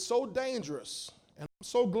it's so dangerous, and I'm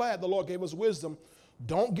so glad the Lord gave us wisdom.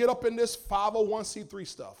 Don't get up in this 501c3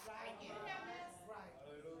 stuff.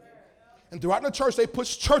 And throughout the church, they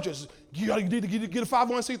push churches. You need to get a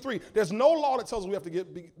 501c3. There's no law that tells us we have to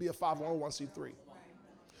be a 501c3.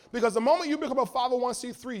 Because the moment you become a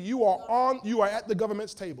 501c3, you are at the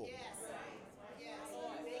government's table.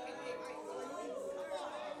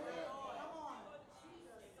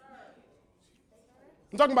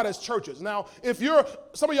 I'm talking about as churches. Now, if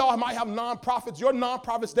some of y'all might have nonprofits, your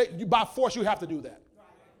nonprofits, by force, you have to do that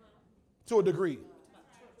to a degree.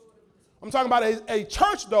 I'm talking about a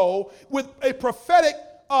church, though, with a prophetic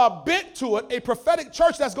bent to it. A prophetic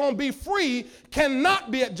church that's going to be free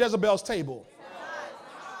cannot be at Jezebel's table.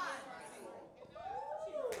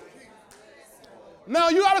 Now,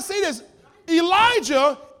 you got to see this.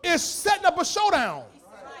 Elijah is setting up a showdown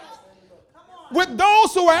with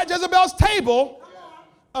those who are at Jezebel's table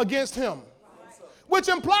against him, which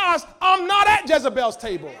implies I'm not at Jezebel's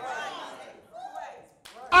table.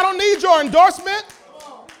 I don't need your endorsement.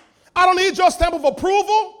 I don't need your stamp of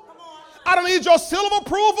approval. I don't need your seal of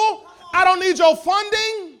approval. I don't need your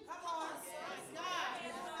funding.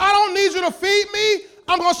 I don't need you to feed me.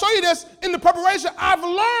 I'm going to show you this in the preparation. I've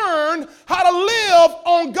learned how to live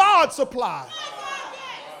on God's supply.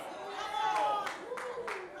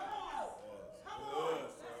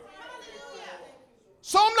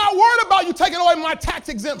 So I'm not worried about you taking away my tax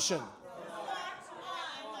exemption.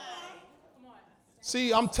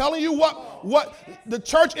 See, I'm telling you what the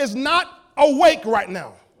church is not awake right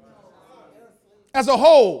now. As a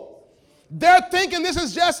whole, they're thinking this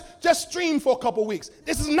is just stream for a couple weeks.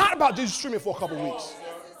 This is not about just streaming for a couple weeks.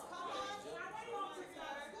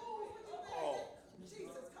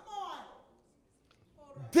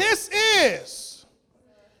 This is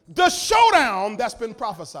the showdown that's been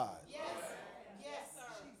prophesied.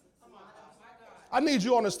 I need you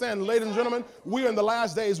to understand, ladies and gentlemen, we are in the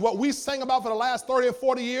last days. What we sang about for the last 30 or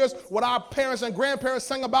 40 years, what our parents and grandparents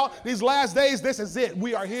sang about these last days, this is it.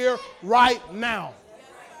 We are here right now.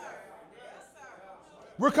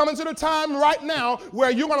 We're coming to the time right now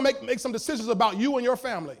where you're going to make some decisions about you and your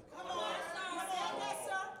family.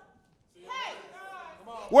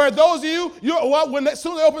 Where those of you, as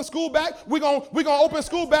soon as they open school back, we're going to open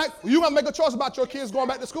school back. You're going to make a choice about your kids going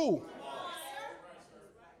back to school.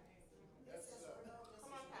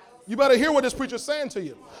 You better hear what this preacher's saying to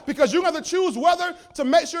you. Because you're going to have to choose whether to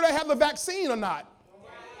make sure they have the vaccine or not.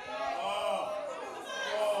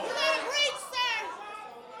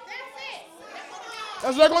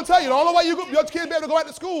 That's what they're going to tell you. The only way your kids be able to go back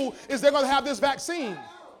to school is they're going to have this vaccine.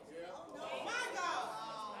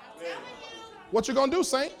 What you going to do,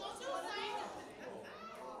 saint?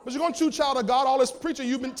 But you're going to choose child of God, all this preaching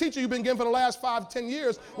you've been teaching, you've been getting for the last 5, 10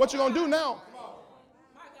 years. What you going to do now?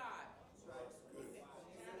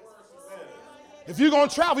 If you're going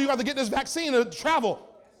to travel, you got to get this vaccine to travel.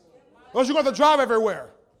 Or you're going to drive everywhere.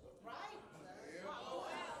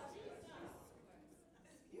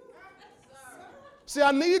 See,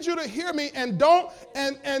 I need you to hear me and don't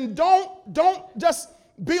just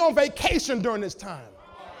be on vacation during this time.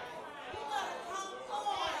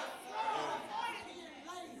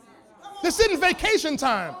 This isn't vacation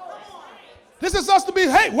time. This is us to be,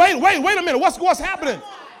 hey, wait a minute. What's happening?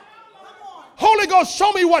 Holy Ghost,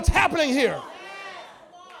 show me what's happening here.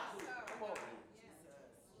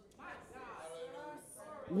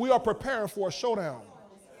 We are preparing for a showdown.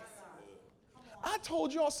 I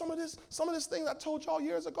told y'all some of this things I told y'all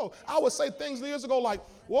years ago. I would say things years ago like,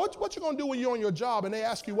 what you going to do when you're on your job and they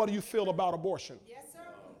ask you, what do you feel about abortion?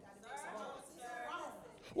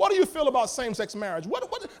 What do you feel about same-sex marriage?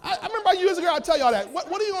 I remember years ago I tell y'all that. What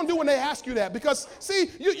are you going to do when they ask you that? Because, see,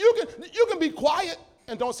 you can be quiet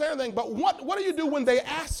and don't say anything, but what do you do when they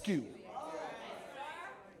ask you?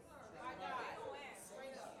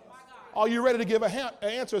 Are you ready to give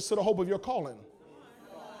answers to the hope of your calling?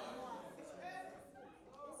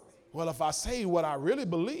 Well, if I say what I really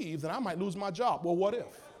believe, then I might lose my job. Well, what if?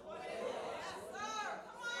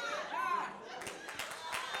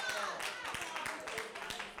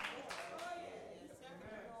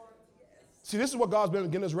 See, this is what God's been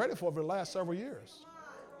getting us ready for the last several years.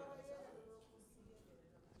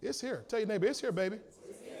 It's here. Tell your neighbor, it's here, baby.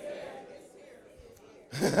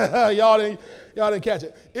 Y'all didn't catch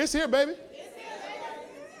it. It's here, baby.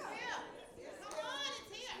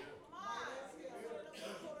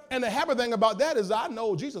 And the happy thing about that is I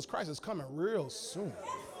know Jesus Christ is coming real soon.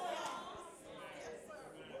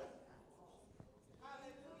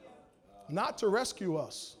 Not to rescue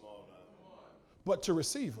us, but to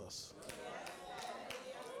receive us.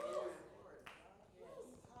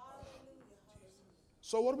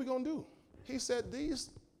 So what are we going to do? He said these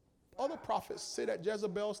other prophets sit at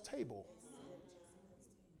Jezebel's table.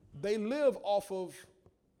 They live off of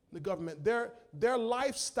the government. Their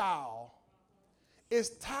lifestyle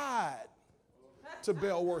is tied to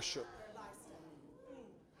Baal worship.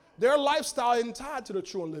 Their lifestyle isn't tied to the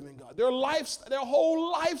true and living God. Their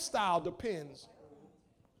whole lifestyle depends.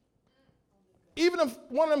 Even if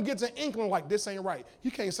one of them gets an inkling like this ain't right,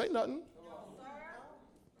 you can't say nothing.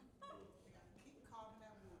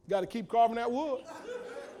 Got to keep carving that wood.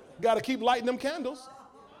 Got to keep lighting them candles.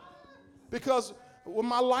 Because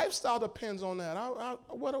my lifestyle depends on that.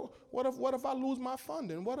 What if I lose my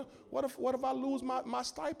funding? What if I lose my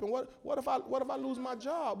stipend? What if I lose my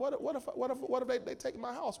job? What if they take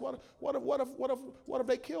my house? What if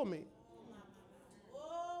they kill me?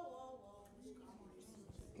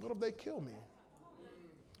 What if they kill me?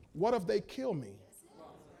 What if they kill me?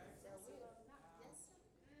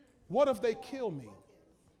 What if they kill me?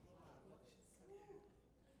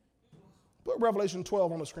 Put Revelation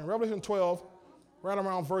 12 on the screen. Revelation 12, right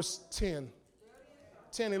around verse 10.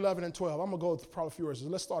 10, 11, and 12. I'm going to go with probably a few verses.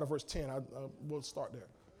 Let's start at verse 10. We'll start there.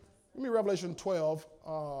 Give me Revelation 12.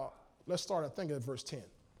 Let's start, I think, at verse 10.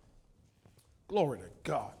 Glory to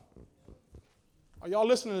God. Are y'all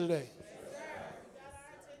listening today? Yes, sir. Got our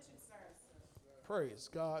attention, sir. Praise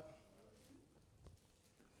God.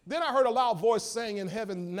 Then I heard a loud voice saying in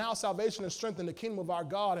heaven, now salvation and strength in the kingdom of our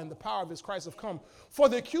God and the power of his Christ have come. For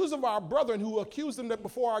the accuser of our brethren who accused them that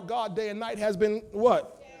before our God day and night has been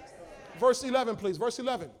what? Yes. Verse 11, please. Verse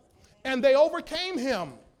 11. And they overcame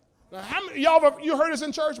him. Now, how many y'all you heard this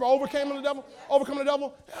in church about overcoming the devil? Overcoming the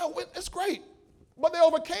devil? Yeah, it's great. But they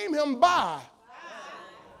overcame him by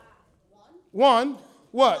one,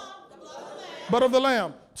 what? Blood of the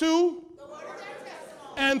Lamb. 2,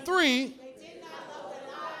 and 3.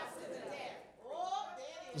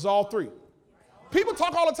 It's all 3. People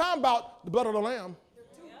talk all the time about the blood of the Lamb.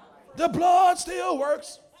 The blood still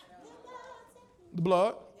works. The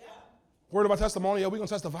blood. Word of our testimony, yeah, we're going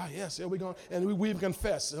to testify. Yes, yeah, we're going to, and we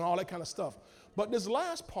confess and all that kind of stuff. But this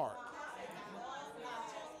last part,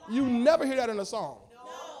 you never hear that in a song.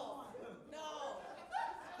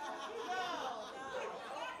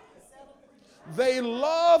 They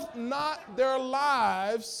love not their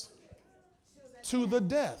lives to the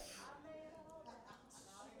death.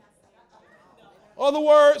 In other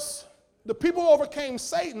words, the people who overcame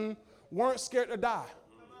Satan weren't scared to die.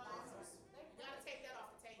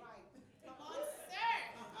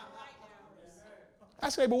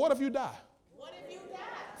 Ask me, but what if you die? What if you die?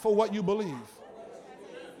 For what you believe.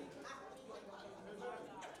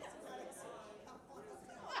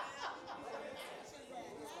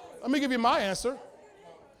 Let Let me give you my answer.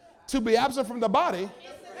 To be absent from the body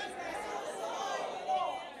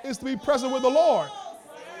is to be present with the Lord.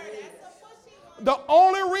 The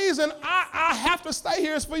only reason I have to stay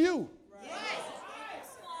here is for you.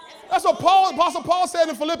 That's what Apostle Paul said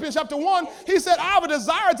in Philippians chapter 1. He said, I have a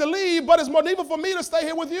desire to leave, but it's more needful for me to stay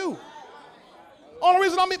here with you. Only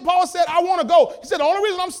reason Paul said, I want to go. He said, the only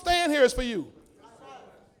reason I'm staying here is for you.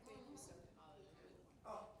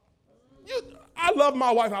 I love my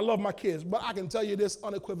wife and I love my kids, but I can tell you this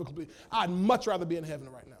unequivocally. I'd much rather be in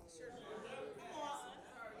heaven right now.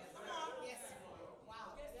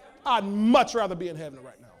 I'd much rather be in heaven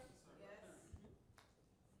right now.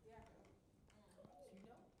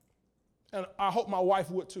 And I hope my wife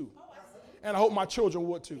would too. And I hope my children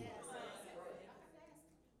would too.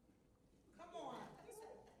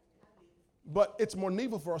 But it's more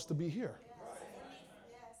needful for us to be here.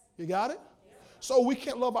 You got it? So we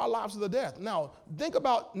can't love our lives to the death. Now, think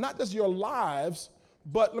about not just your lives,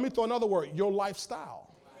 but let me throw another word, your lifestyle.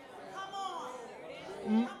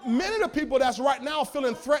 Many of the people that's right now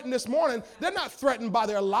feeling threatened this morning, they're not threatened by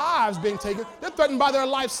their lives being taken. They're threatened by their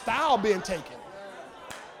lifestyle being taken.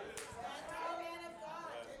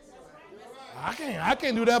 I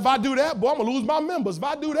can't do that. If I do that, boy, I'm going to lose my members. If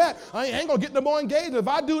I do that, I ain't going to get no more engagement. If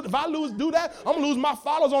I do that, I'm going to lose my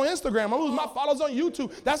followers on Instagram. I'm going to lose my followers on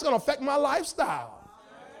YouTube. That's going to affect my lifestyle.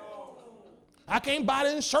 I can't buy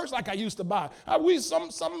it in shirts like I used to buy.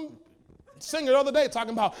 Some singer the other day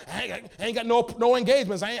talking about, I ain't got no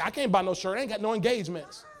engagements. I can't buy no shirt. I ain't got no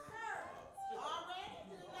engagements.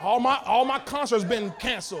 All my concerts been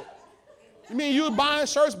canceled. You mean you buying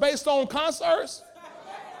shirts based on concerts?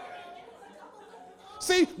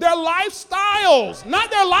 See, their lifestyles, not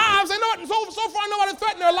their lives. So far, nobody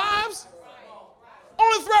threatened their lives.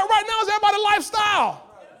 Only threat right now is everybody's lifestyle.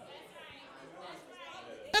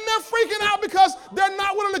 And they're freaking out because they're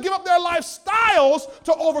not willing to give up their lifestyles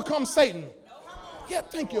to overcome Satan. Yeah,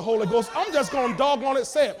 thank you, Holy Ghost. I'm just going to doggone it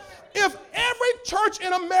say it. If every church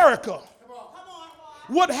in America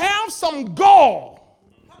would have some gall,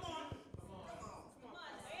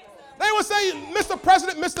 they would say, Mr.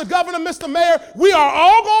 President, Mr. Governor, Mr. Mayor, we are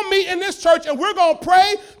all going to meet in this church and we're going to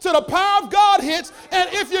pray till the power of God hits. And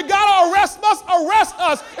if you got to arrest us, arrest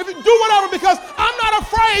us. If you do whatever, because I'm not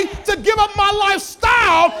afraid to give up my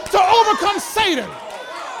lifestyle to overcome Satan.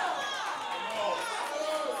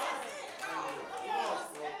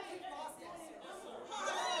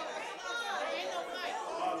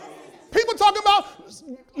 People talking about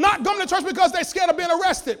not coming to church because they're scared of being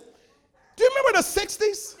arrested. Do you remember the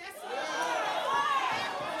 60s?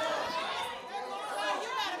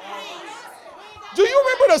 Do you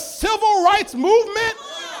remember the civil rights movement?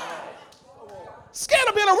 Scared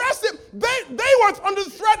of being arrested. They were under the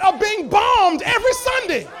threat of being bombed every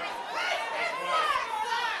Sunday.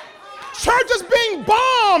 Churches being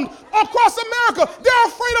bombed across America. They're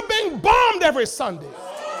afraid of being bombed every Sunday.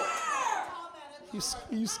 You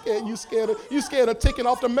scared of ticking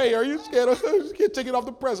off the mayor. You scared of ticking off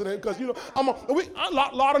the president because a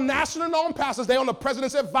lot of national known pastors. They on the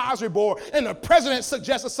president's advisory board, and the president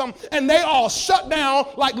suggested something, and they all shut down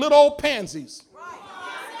like little old pansies.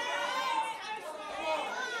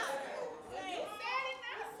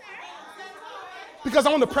 Because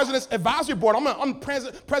I'm on the president's advisory board. I'm on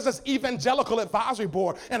the president's evangelical advisory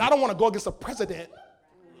board, and I don't want to go against the president.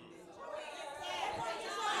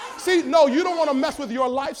 See, no, you don't want to mess with your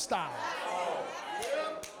lifestyle.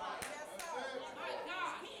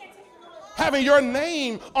 Having your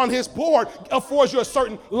name on his board affords you a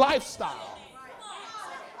certain lifestyle.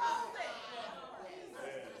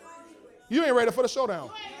 You ain't ready for the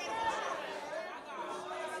showdown.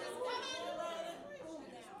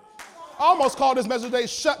 I almost called this message today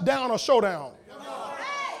shut down or showdown.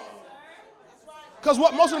 Because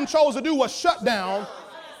what most of them chose to do was shut down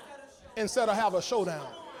instead of have a showdown.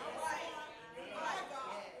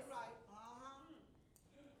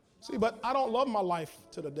 See, but I don't love my life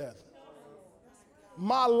to the death.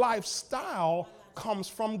 My lifestyle comes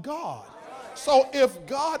from God. So if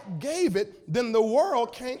God gave it, then the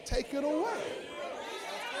world can't take it away.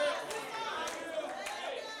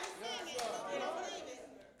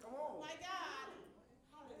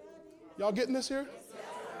 Y'all getting this here?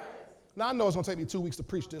 Now, I know it's going to take me 2 weeks to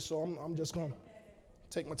preach this, so I'm just going to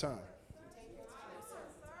take my time.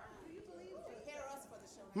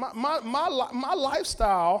 My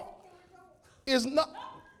lifestyle is not,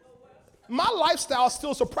 my lifestyle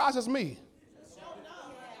still surprises me.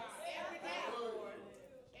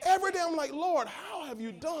 Every day I'm like, Lord, how have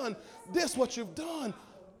you done this, what you've done?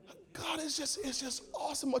 God, it's just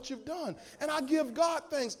awesome what you've done. And I give God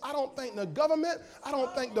thanks. I don't thank the government. I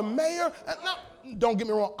don't thank the mayor. don't get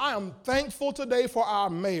me wrong, I am thankful today for our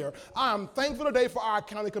mayor. I am thankful today for our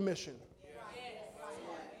county commission.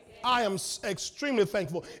 I am extremely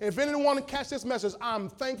thankful. If anyone can catch this message, I'm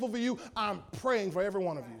thankful for you. I'm praying for every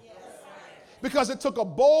one of you. Because it took a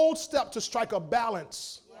bold step to strike a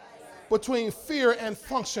balance between fear and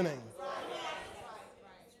functioning.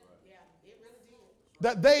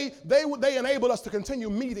 That they enabled us to continue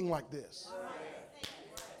meeting like this.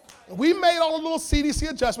 We made all the little CDC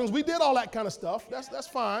adjustments. We did all that kind of stuff. That's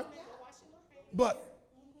fine. But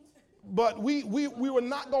we were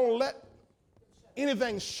not going to let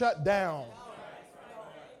anything shut down.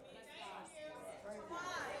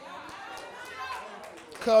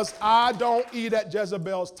 Because I don't eat at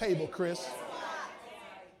Jezebel's table, Chris.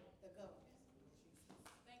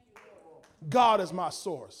 God is my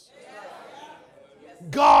source.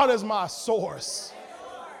 God is my source.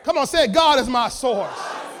 Come on, say it. God is my source.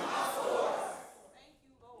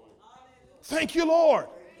 Thank you, Lord.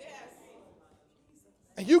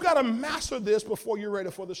 And you got to master this before you're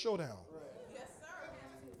ready for the showdown.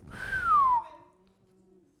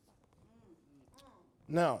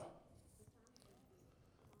 Now,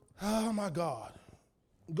 oh my God.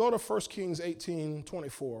 Go to 1 Kings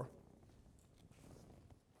 18:24.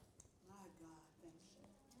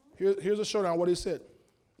 Here's a showdown, what he said.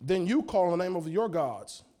 Then you call on the name of your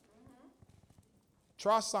gods.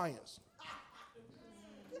 Try science.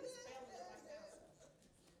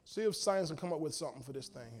 See if science can come up with something for this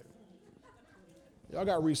thing here. Y'all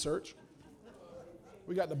got research.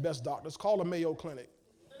 We got the best doctors. Call the Mayo Clinic.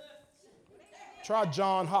 Try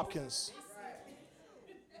John Hopkins.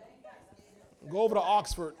 Go over to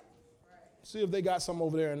Oxford. See if they got some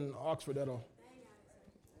over there in Oxford that'll.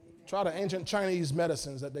 Try the ancient Chinese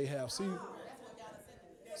medicines that they have. See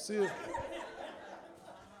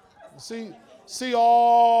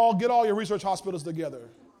get all your research hospitals together.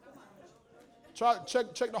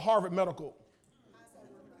 Check the Harvard Medical,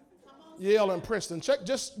 Yale and Princeton.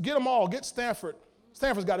 Just get them all. Get Stanford.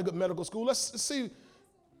 Stanford's got a good medical school. Let's see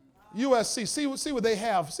USC. See what they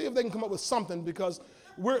have. See if they can come up with something, because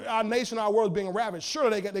our nation, our world is being ravaged.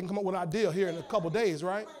 Surely they can come up with an idea here in a couple days,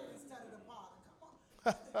 right?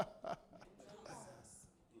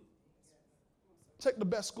 Check the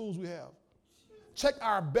best schools we have. Check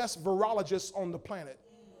our best virologists on the planet.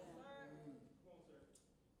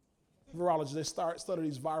 Virologists, they study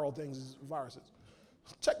these viral things, these viruses.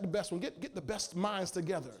 Check the best one. Get the best minds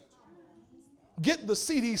together. Get the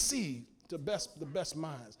CDC, the best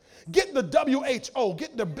minds. Get the WHO,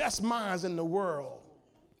 get the best minds in the world.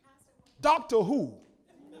 Doctor Who,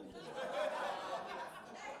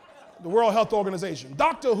 the World Health Organization.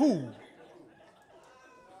 Doctor Who.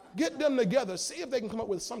 Get them together. See if they can come up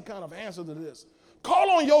with some kind of answer to this.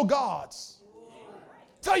 Call on your gods.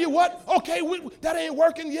 Tell you what, okay, that ain't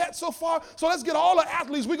working yet so far, so let's get all the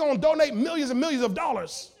athletes. We're going to donate millions and millions of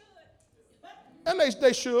dollars. And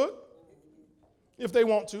they should, if they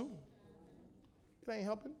want to. It ain't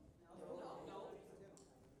helping.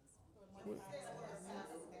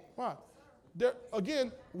 Why?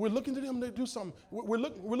 Again, we're looking to them to do something. We're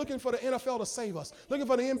looking for the NFL to save us. Looking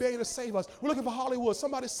for the NBA to save us. We're looking for Hollywood.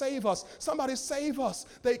 Somebody save us. Somebody save us.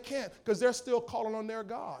 They can't, because they're still calling on their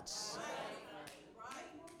gods.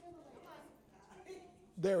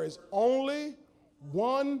 There is only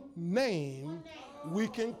one name we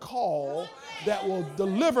can call that will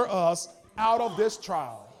deliver us out of this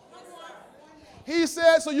trial. He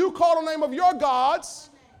said, so you call the name of your gods.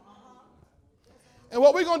 And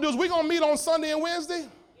what we're going to do is we're going to meet on Sunday and Wednesday.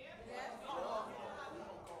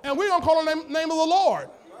 And we're going to call on the name of the Lord.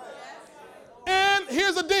 And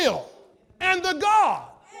here's the deal. And the God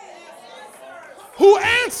who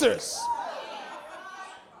answers.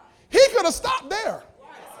 He could have stopped there.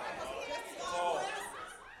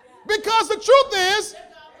 Because the truth is,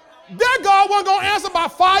 their God wasn't going to answer by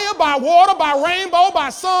fire, by water, by rainbow, by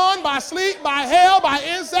sun, by sleet, by hail, by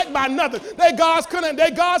insect, by nothing. Their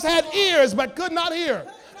gods had ears but could not hear,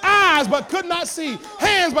 eyes but could not see,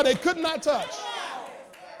 hands but they could not touch.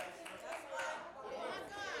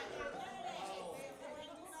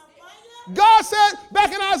 God said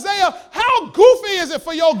back in Isaiah, how goofy is it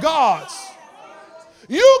for your gods?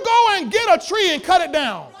 You go and get a tree and cut it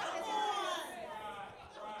down.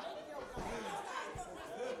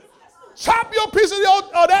 Chop your piece of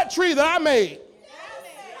that tree that I made.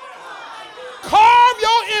 Carve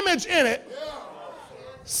your image in it.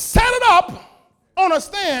 Set it up on a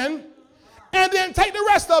stand. And then take the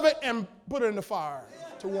rest of it and put it in the fire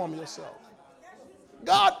to warm yourself.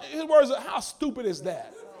 God, his words are, how stupid is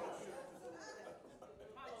that?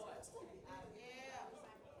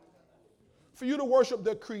 For you to worship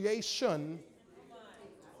the creation,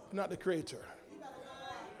 not the creator.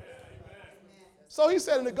 So he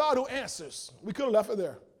said, and the God who answers. We could have left it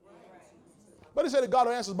there. But he said the God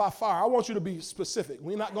who answers by fire. I want you to be specific.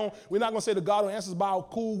 We're not going to say the God who answers by a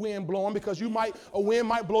cool wind blowing, because a wind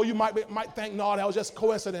might blow. You might think, no, that was just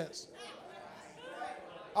coincidence.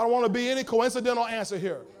 I don't want to be any coincidental answer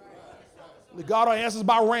here. The God who answers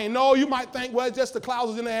by rain. No, you might think, well, it's just the clouds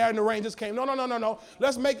was in the air and the rain just came. No.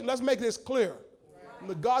 Let's make this clear.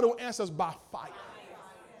 The God who answers by fire.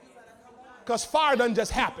 Because fire doesn't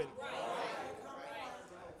just happen.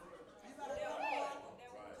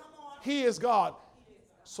 He is God.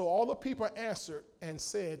 So all the people answered and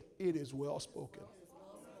said, it is well spoken.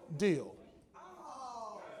 Deal.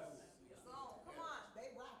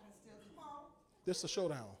 This is a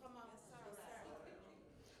showdown.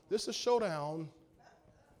 This is a showdown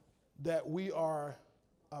that we are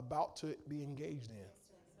about to be engaged in.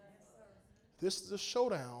 This is a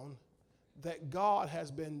showdown that God has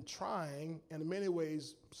been trying, and in many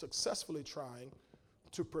ways successfully trying,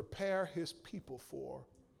 to prepare his people for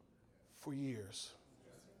years.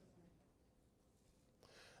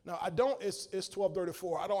 Now, it's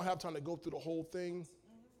 12:34. I don't have time to go through the whole thing,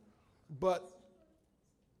 but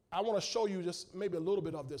I want to show you just maybe a little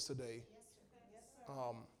bit of this today.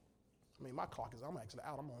 My clock I'm actually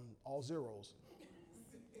out. I'm on all zeros.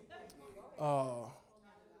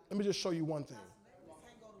 Let me just show you one thing.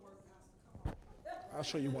 I'll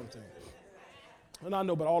show you one thing. And I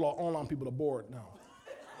know, but all our online people are bored now.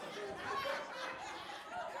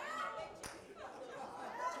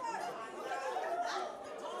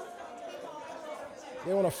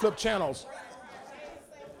 They want to flip channels.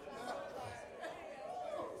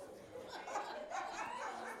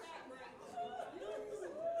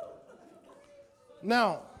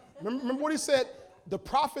 Now, remember what he said? The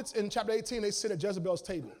prophets in chapter 18, they sit at Jezebel's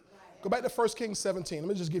table. Go back to 1 Kings 17. Let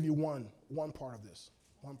me just give you one part of this.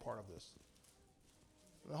 One part of this.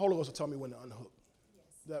 The Holy Ghost will tell me when to unhook.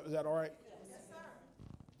 Is that all right?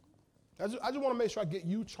 Yes, I just want to make sure I get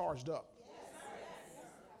you charged up.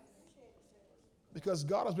 Because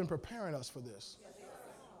God has been preparing us for this.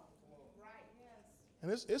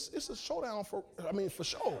 And it's a showdown for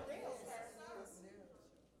sure.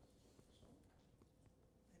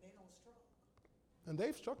 And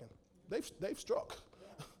they've struck him. They've struck.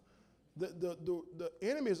 The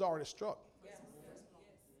enemy has already struck.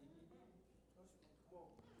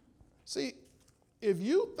 See, if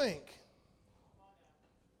you think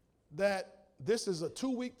that this is a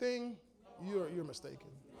 2-week thing, you're mistaken.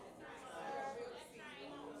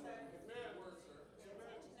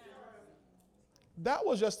 That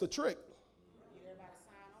was just a trick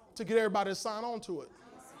to get everybody to sign on to it,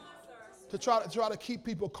 to try to keep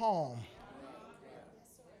people calm.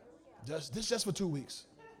 Just for 2 weeks.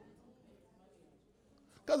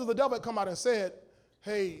 Because if the devil had come out and said,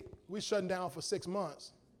 hey, we're shutting down for 6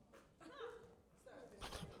 months.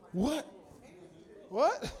 What?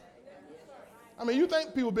 You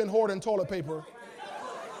think people have been hoarding toilet paper?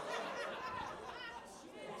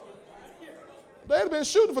 They'd have been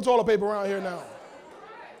shooting for toilet paper around here now.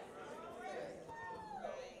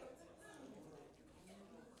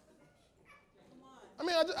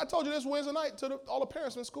 I told you this Wednesday night to all the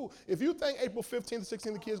parents in school. If you think April 15th and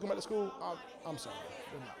 16th the kids go back to school, I'm sorry.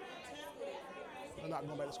 They're not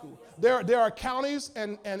going back to school. There are counties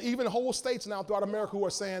and even whole states now throughout America who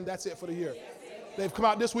are saying that's it for the year. They've come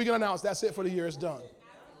out this week and announced that's it for the year. It's done.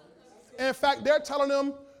 And in fact, they're telling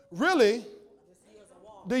them, really,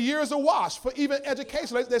 the year is a wash for even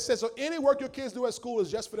education. They said, so any work your kids do at school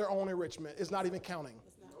is just for their own enrichment. It's not even counting.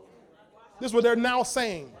 This is what they're now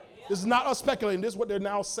saying. This is not us speculating. This is what they're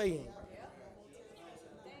now saying.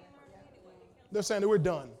 They're saying that we're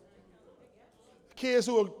done. Kids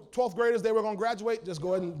who are 12th graders, they were going to graduate, just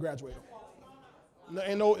go ahead and graduate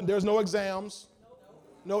them. There's no exams,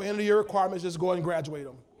 no end of year requirements, just go ahead and graduate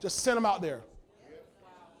them. Just send them out there.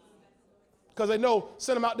 Because they know,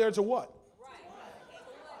 send them out there to what?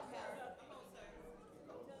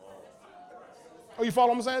 Oh, you follow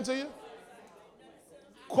what I'm saying to you?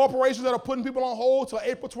 Corporations that are putting people on hold till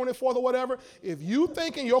April 24th or whatever, if you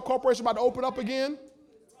thinking your corporation about to open up again,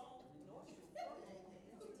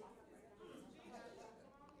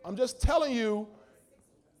 I'm just telling you,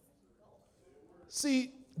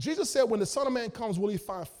 see, Jesus said when the Son of Man comes, will he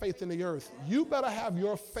find faith in the earth? You better have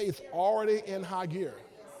your faith already in high gear.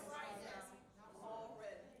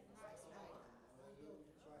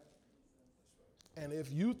 And if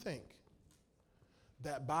you think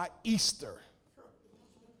that by Easter,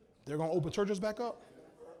 they're going to open churches back up,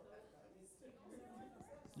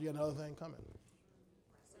 you got another thing coming.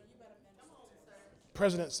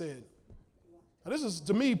 President said, now this is,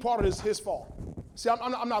 to me, part of this his fault. See,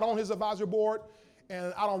 I'm not on his advisory board,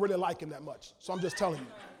 and I don't really like him that much. So I'm just telling you.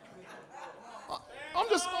 I'm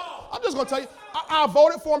just going to tell you. I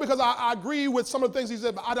voted for him because I agree with some of the things he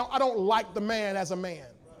said, but I don't like the man as a man.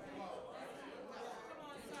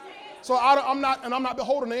 So I'm not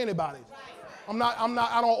beholden to anybody. I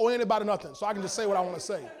don't owe anybody nothing. So I can just say what I want to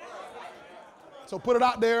say. So put it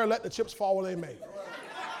out there and let the chips fall where they may.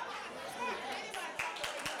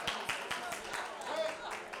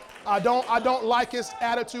 I don't like his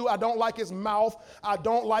attitude. I don't like his mouth. I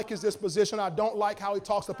don't like his disposition. I don't like how he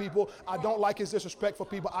talks to people. I don't like his disrespect for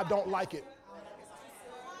people. I don't like it.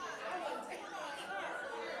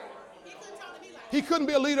 He couldn't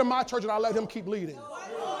be a leader in my church and I let him keep leading.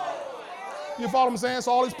 You follow what I'm saying?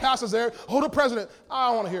 So all these pastors there, the president, I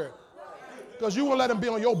don't want to hear it. Because you won't let him be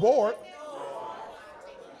on your board.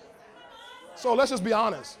 So let's just be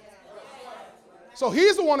honest. So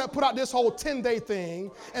he's the one that put out this whole 10-day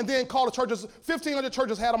thing and then called the churches, 1,500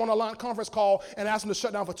 churches had him on a line conference call and asked him to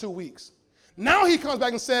shut down for 2 weeks. Now he comes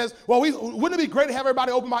back and says, well, wouldn't it be great to have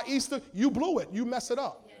everybody open by Easter? You blew it. You messed it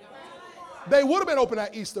up. They would have been open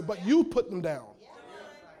at Easter, but you put them down.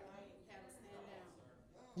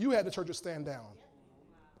 You had the churches stand down.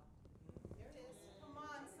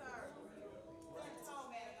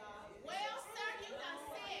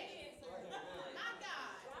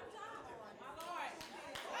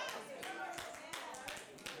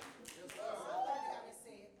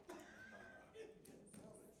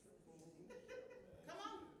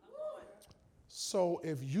 So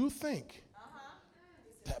if you think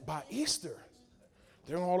that by Easter,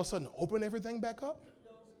 they're going to all of a sudden open everything back up,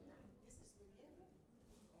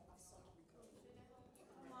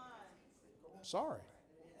 sorry.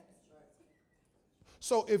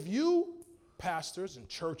 So if you pastors and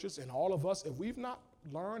churches and all of us, if we've not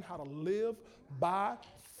learned how to live by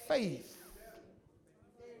faith,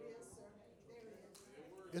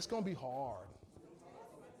 it's going to be hard.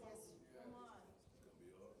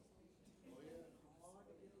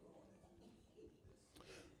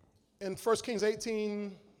 In 1 Kings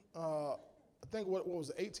 18, I think what was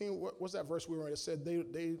it, 18? What's that verse we were in? It said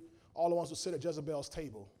they all the ones who sit at Jezebel's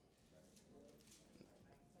table.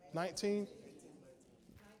 19?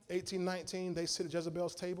 18, 19, they sit at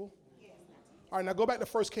Jezebel's table. All right, now go back to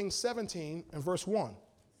 1 Kings 17 and verse 1.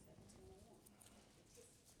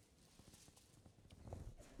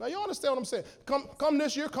 Now you understand what I'm saying? Come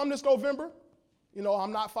this year, come this November. You know,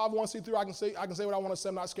 I'm not 501c3. I can say what I want to say.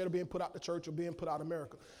 I'm not scared of being put out the church or being put out of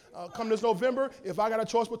America. Come this November, if I got a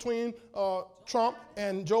choice between Trump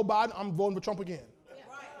and Joe Biden, I'm voting for Trump again.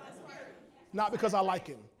 Not because I like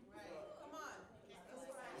him.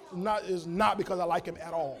 It's not because I like him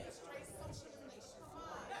at all.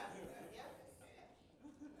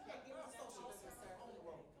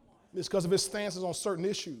 It's because of his stances on certain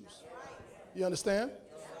issues. You understand?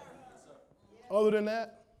 Other than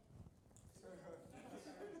that,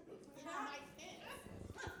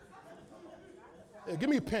 yeah, give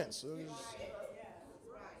me Pence.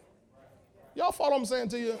 Y'all follow what I'm saying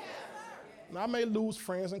to you? Now, I may lose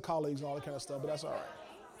friends and colleagues and all that kind of stuff, but that's all right.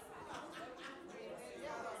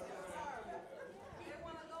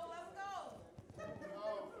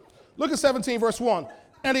 Look at 17, verse 1.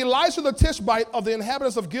 And Elisha the Tishbite of the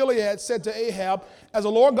inhabitants of Gilead said to Ahab, as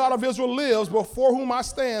the Lord God of Israel lives, before whom I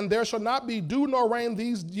stand, there shall not be dew nor rain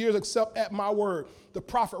these years except at my word. The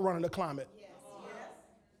prophet running the climate.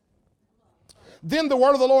 Then the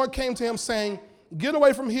word of the Lord came to him, saying, get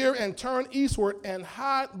away from here and turn eastward and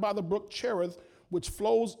hide by the brook Cherith, which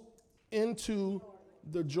flows into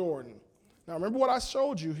the Jordan. Now remember what I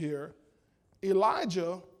showed you here.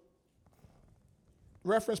 Elijah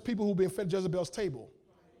referenced people who've been fed at Jezebel's table.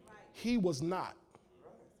 He was not.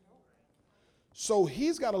 So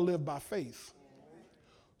he's got to live by faith.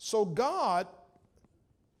 So God,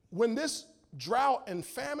 when this drought and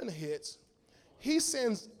famine hits, he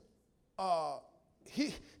sends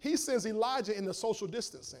he sends Elijah into social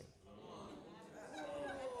distancing.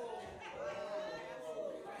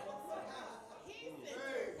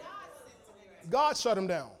 God shut him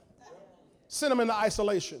down, sent him into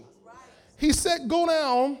isolation. He said, go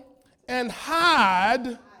down and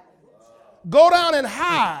hide. Go down and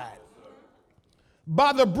hide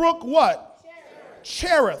by the brook what?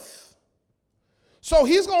 Cherith. So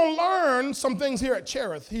he's going to learn some things here at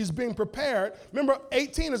Cherith. He's being prepared. Remember,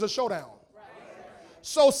 18 is a showdown.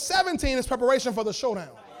 So 17 is preparation for the showdown.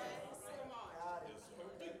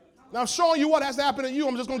 Now I'm showing you what has to happen to you.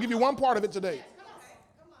 I'm just going to give you one part of it today.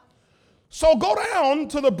 So go down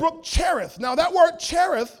to the brook Cherith. Now that word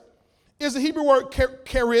Cherith is the Hebrew word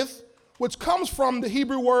kerith, which comes from the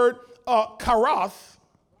Hebrew word karath,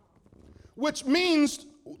 which means,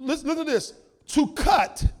 listen to this, to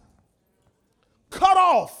cut, cut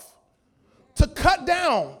off, to cut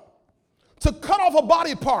down, to cut off a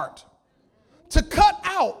body part, to cut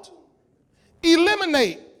out,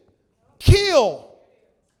 eliminate, kill,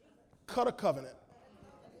 cut a covenant.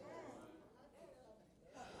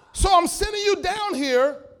 So I'm sending you down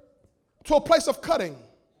here to a place of cutting,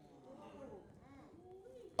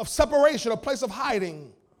 of separation, a place of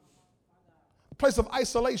hiding, a place of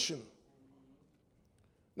isolation.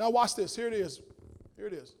 Now watch this. Here it is. Here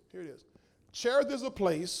it is. Here it is. Cherith is a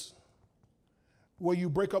place where you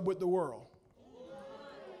break up with the world.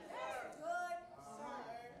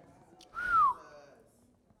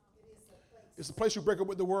 It's a place you break up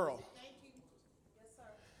with the world.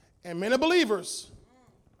 And many believers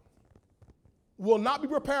will not be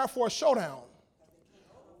prepared for a showdown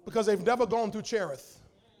because they've never gone through Cherith.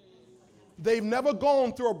 They've never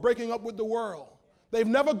gone through a breaking up with the world. They've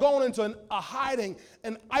never gone into a hiding,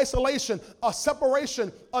 an isolation, a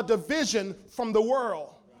separation, a division from the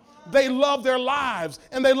world. They love their lives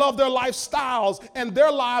and they love their lifestyles, and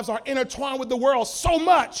their lives are intertwined with the world so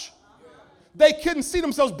much they couldn't see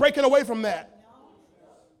themselves breaking away from that.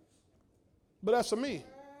 But that's for me.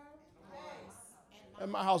 At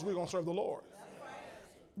my house, we're going to serve the Lord.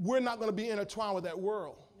 We're not going to be intertwined with that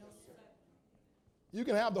world. You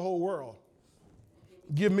can have the whole world.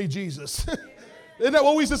 Give me Jesus. Isn't that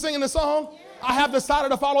what we used to sing in the song? I have decided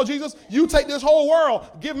to follow Jesus. You take this whole world.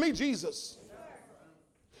 Give me Jesus.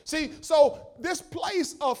 See, so this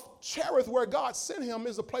place of Cherith where God sent him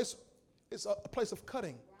is a place of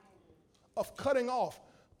cutting, of cutting off,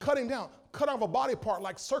 cutting down, cut off a body part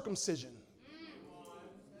like circumcision.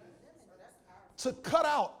 To cut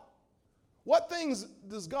out. What things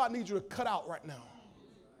does God need you to cut out right now?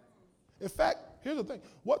 In fact, here's the thing.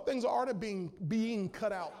 What things are already being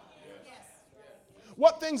cut out?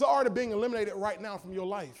 What things are already being eliminated right now from your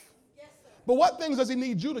life? But what things does he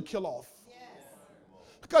need you to kill off?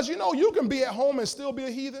 Because you know you can be at home and still be a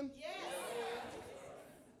heathen.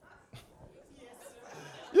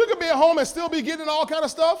 You can be at home and still be getting all kind of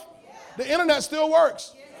stuff. The internet still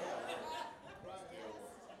works.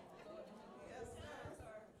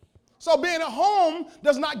 So being at home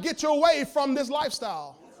does not get you away from this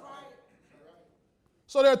lifestyle.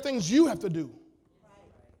 So there are things you have to do.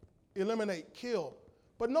 Eliminate, kill.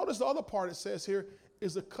 But notice the other part it says here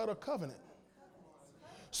is the cut of covenant.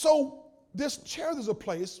 So this Cherith is a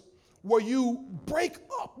place where you break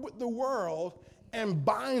up with the world and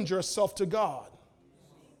bind yourself to God.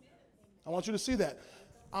 I want you to see that.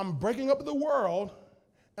 I'm breaking up with the world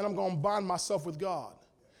and I'm going to bind myself with God.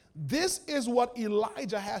 This is what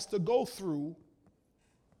Elijah has to go through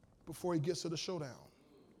before he gets to the showdown.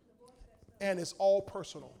 And it's all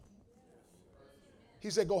personal. He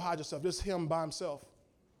said, go hide yourself. This is him by himself.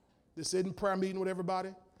 This isn't prayer meeting with everybody.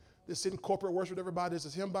 This isn't corporate worship with everybody. This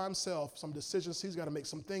is him by himself. Some decisions he's got to make,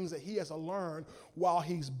 some things that he has to learn while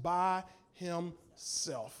he's by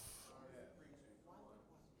himself.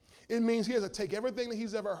 It means he has to take everything that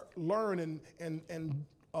he's ever learned and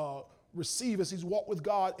receive as he's walked with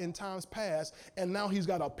God in times past, and now he's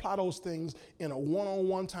got to apply those things in a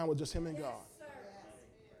one-on-one time with just him and God.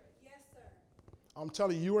 Yes, sir. I'm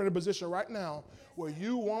telling you, you're in a position right now where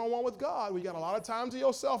you one-on-one with God. We got a lot of time to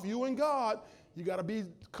yourself, you and God. You got to be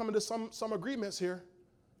coming to some agreements here.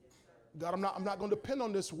 God, I'm not going to depend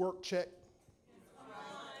on this work check.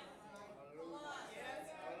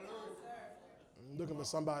 I'm looking for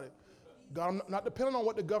somebody. God, I'm not depending on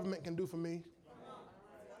what the government can do for me.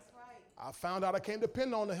 I found out I can't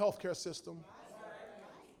depend on the healthcare system.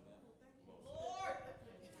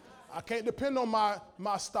 I can't depend on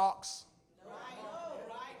my stocks.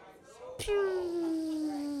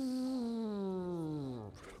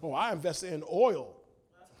 Oh, I invested in oil,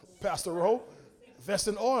 Pastor Rowe. Invest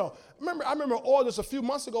in oil. I remember oil just a few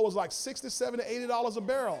months ago was like $60, $70, $80 a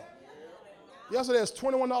barrel. Yesterday it's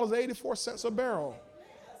 $21.84 a barrel.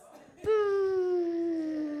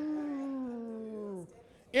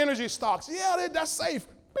 Energy stocks, yeah, that's safe.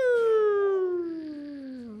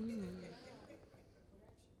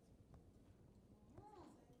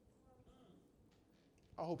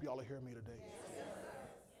 I hope y'all are hearing me today.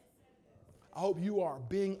 I hope you are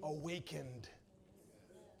being awakened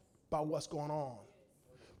by what's going on.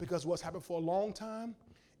 Because what's happened for a long time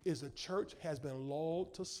is the church has been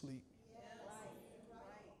lulled to sleep.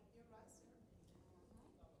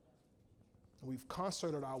 We've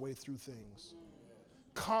concerted our way through things,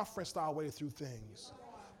 conferenced our way through things,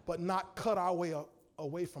 but not cut our way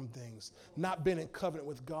away from things, not been in covenant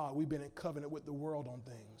with God. We've been in covenant with the world on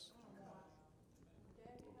things.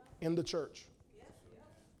 In the church,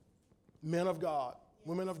 men of God,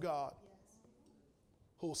 women of God,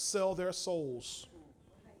 who sell their souls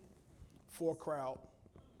before a crowd.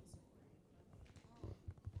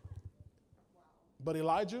 But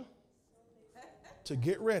Elijah, to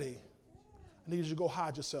get ready, I need you to go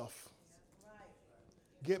hide yourself.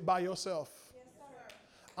 Get by yourself.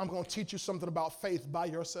 I'm going to teach you something about faith by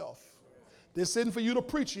yourself. This isn't for you to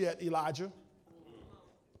preach yet, Elijah.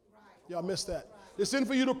 Y'all missed that. This isn't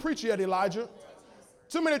for you to preach yet, Elijah.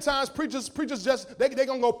 Too many times preachers just, they're going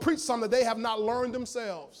to go preach something that they have not learned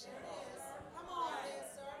themselves.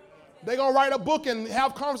 They're going to write a book and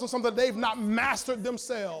have conference on something that they've not mastered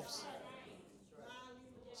themselves.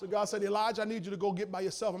 So God said, Elijah, I need you to go get by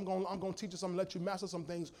yourself. I'm going to teach you something, let you master some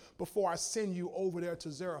things before I send you over there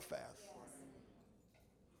to Zarephath.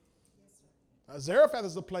 Now, Zarephath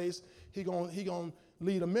is the place he gonna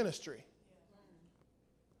lead a ministry.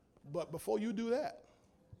 But before you do that,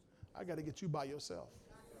 I got to get you by yourself.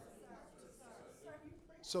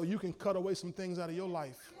 So you can cut away some things out of your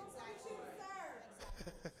life.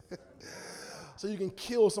 So you can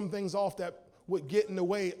kill some things off that would get in the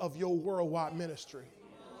way of your worldwide ministry.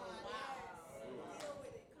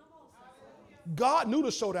 God knew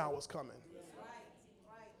the showdown was coming.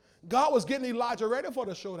 God was getting Elijah ready for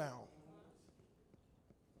the showdown.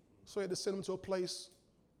 So he had to send him to a place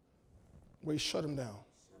where he shut him down.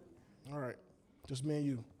 All right, just me and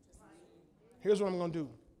you. Here's what I'm going to do,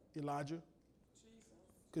 Elijah.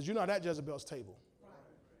 Because you're not at Jezebel's table.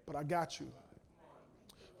 But I got you.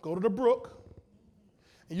 Go to the brook,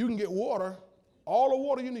 and you can get water, all the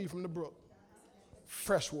water you need from the brook.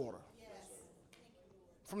 Fresh water.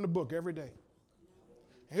 From the brook every day.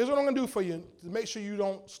 Here's what I'm going to do for you to make sure you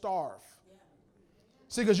don't starve.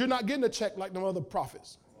 See, because you're not getting a check like them other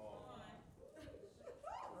prophets.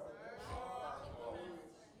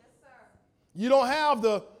 You don't have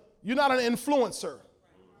you're not an influencer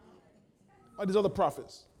like these other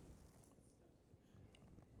prophets.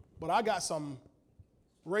 But I got some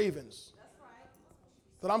ravens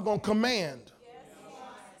that I'm going to command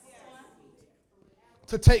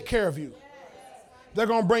to take care of you. They're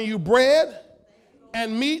going to bring you bread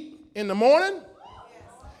and meat in the morning,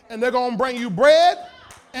 and they're going to bring you bread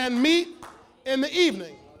and meat in the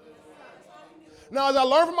evening. Now, as I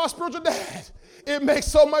learned from my spiritual dad, it makes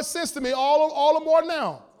so much sense to me all the more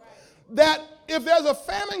now that if there's a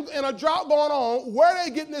famine and a drought going on, where are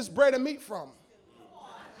they getting this bread and meat from?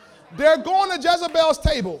 They're going to Jezebel's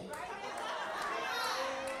table.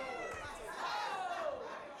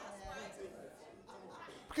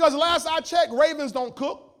 Because last I checked, ravens don't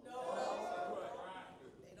cook.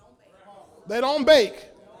 They don't bake.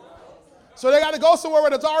 So they got to go somewhere where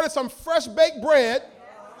there's already some fresh baked bread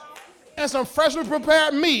and some freshly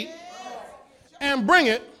prepared meat and bring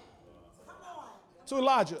it to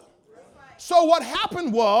Elijah. So what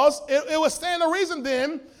happened was, it was standing to reason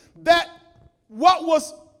then that what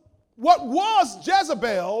was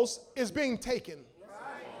Jezebel's is being taken.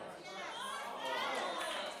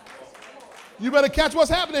 You better catch what's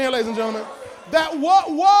happening here, ladies and gentlemen. That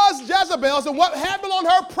what was Jezebel's and what had been on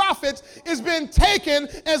her prophets is being taken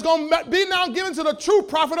and is going to be now given to the true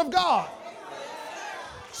prophet of God.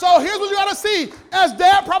 So here's what you got to see. As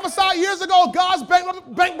Dad prophesied years ago, God's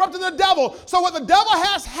bankrupted the devil. So what the devil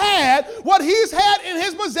has had, what he's had in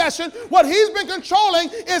his possession, what he's been controlling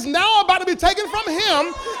is now about to be taken from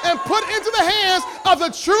him and put into the hands of the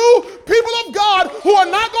true people of God who are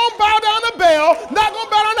not going to bow down to Baal, not going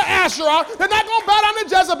to bow down to Asherah, they're not going to bow down to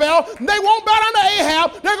Jezebel, they won't bow down to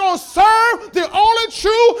Ahab, they're going to serve the only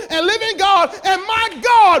true and living God, and my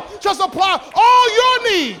God shall supply all your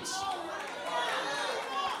needs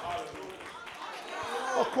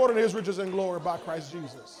according to his riches and glory by Christ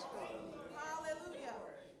Jesus. Hallelujah.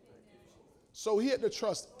 So he had to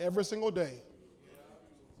trust every single day.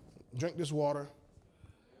 Drink this water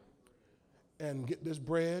and get this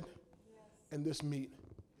bread and this meat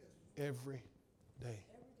every day.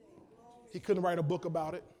 He couldn't write a book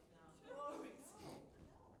about it.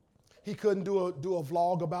 He couldn't do a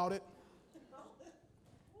vlog about it.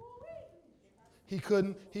 He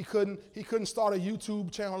couldn't start a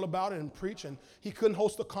YouTube channel about it and preach, and he couldn't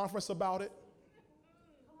host a conference about it.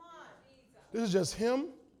 This is just him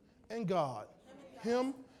and God.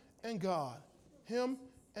 Him and God. Him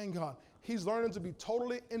and God. He's learning to be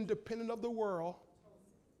totally independent of the world.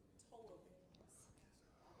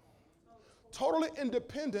 Totally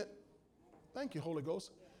independent. Thank you, Holy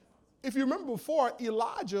Ghost. If you remember before,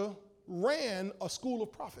 Elijah ran a school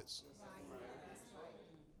of prophets.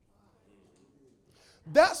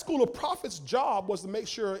 That school of prophets' job was to make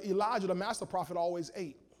sure Elijah, the master prophet, always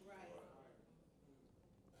ate.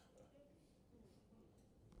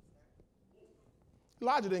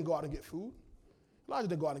 Elijah didn't go out and get food. Elijah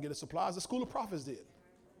didn't go out and get his supplies. The school of prophets did.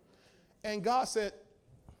 And God said,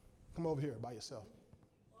 Come over here by yourself.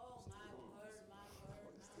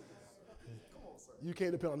 You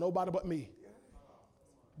can't depend on nobody but me.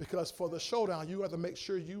 Because for the showdown, you have to make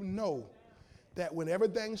sure you know that when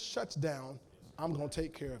everything shuts down, I'm going to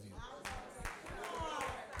take care of you.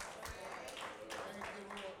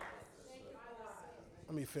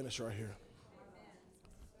 Let me finish right here.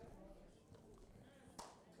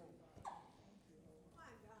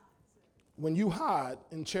 When you hide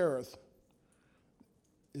in Cherith,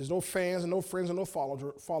 there's no fans and no friends and no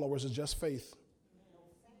followers. It's just faith.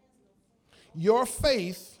 Your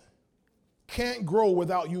faith can't grow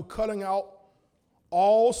without you cutting out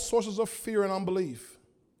all sources of fear and unbelief.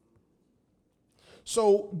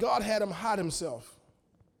 So God had him hide himself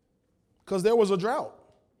because there was a drought.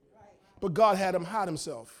 But God had him hide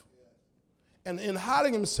himself. And in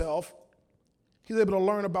hiding himself, he's able to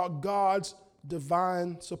learn about God's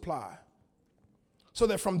divine supply. So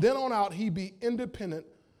that from then on out, he'd be independent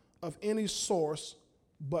of any source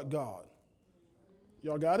but God.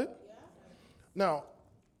 Y'all got it? Yeah. Now,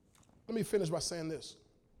 let me finish by saying this.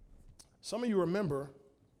 Some of you remember,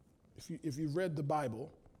 if you've read the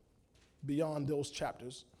Bible beyond those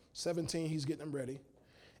chapters, 17, he's getting them ready.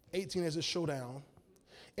 18 is a showdown.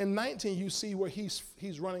 In 19, you see where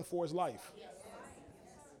he's running for his life.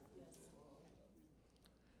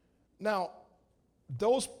 Now,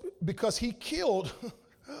 because he killed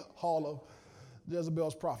all of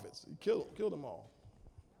Jezebel's prophets. He killed them all.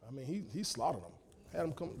 I mean, he slaughtered them. Had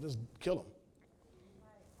them come just kill them.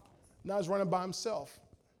 Now he's running by himself.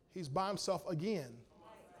 He's by himself again.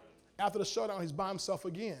 After the showdown, he's by himself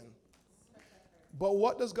again. But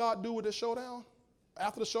what does God do with the showdown?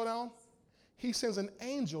 After the showdown, he sends an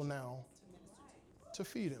angel now to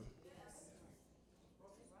feed him.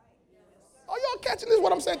 Are y'all catching this,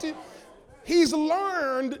 what I'm saying to you? He's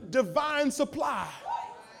learned divine supply.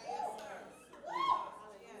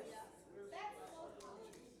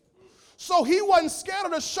 So he wasn't scared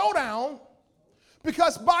of the showdown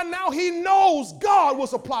because by now he knows God will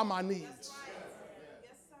supply my needs.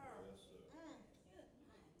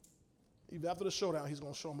 Even after the showdown, he's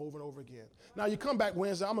going to show him over and over again. Now, you come back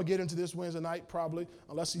Wednesday. I'm going to get into this Wednesday night probably,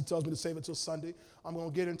 unless he tells me to save it till Sunday. I'm going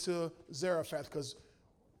to get into Zarephath because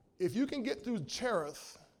if you can get through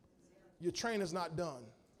Cherith, your train is not done.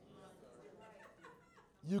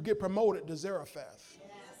 You get promoted to Zarephath.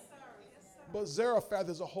 But Zarephath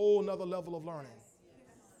is a whole nother level of learning.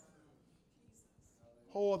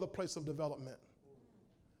 Whole other place of development.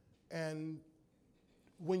 And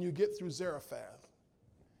when you get through Zarephath,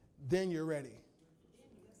 then you're ready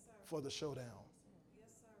for the showdown.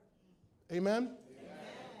 Amen?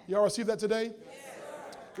 Y'all receive that today?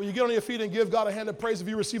 Will you get on your feet and give God a hand of praise if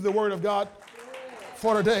you receive the word of God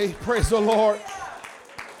for today? Praise the Lord.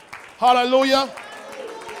 Hallelujah.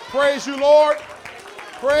 Praise you, Lord.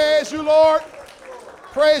 Praise you, Lord.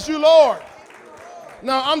 Praise you, Lord.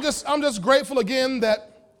 Now, I'm just grateful again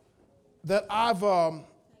that I've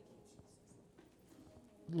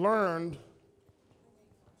learned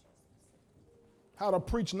how to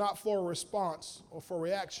preach not for a response or for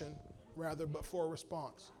reaction, rather, but for a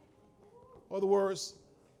response. In other words,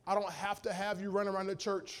 I don't have to have you run around the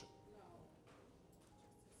church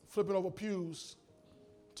flipping over pews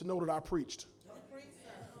to know that I preached.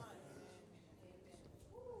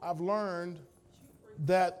 I've learned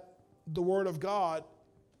that the Word of God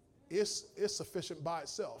is sufficient by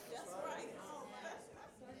itself.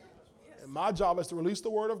 And my job is to release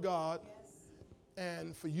the Word of God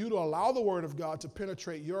and for you to allow the Word of God to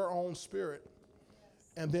penetrate your own spirit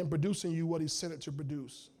and then produce in you what He sent it to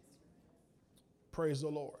produce. Praise the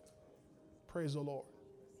Lord. Praise the Lord.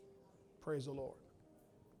 Praise the Lord.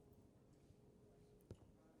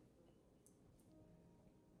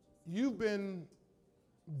 You've been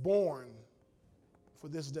born for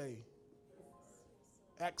this day.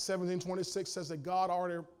 Acts 17:26 says that God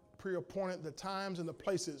already pre-appointed the times and the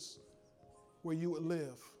places where you would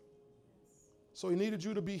live. So He needed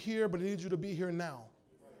you to be here, but He needed you to be here now.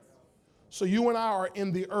 So you and I are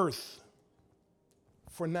in the earth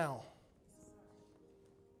for now.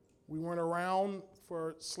 We weren't around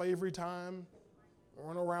for slavery time. We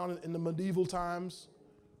weren't around in the medieval times.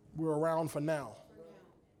 We're around for now.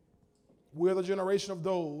 We're the generation of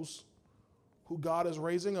those who God is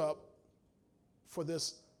raising up for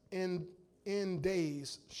this end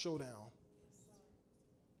days showdown.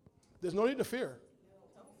 There's no need to fear.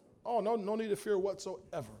 Oh, no need to fear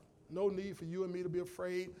whatsoever. No need for you and me to be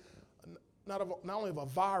afraid, not only of a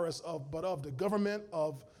virus, but of the government,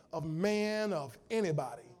 of man, of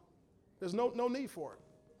anybody. There's no need for it.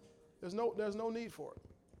 There's no need for it.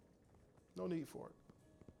 No need for it.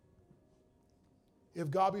 If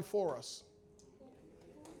God be for us,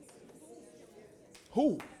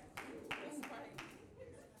 Who?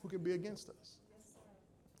 Who can be against us?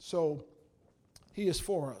 So he is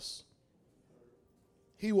for us.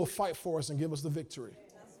 He will fight for us and give us the victory.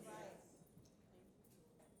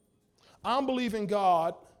 I'm believing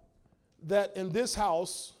God that in this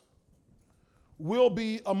house we'll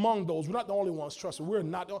be among those. We're not the only ones, trust me. We're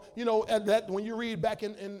not. At that, when you read back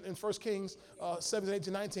in 1 Kings 17,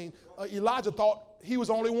 18, 19, Elijah thought he was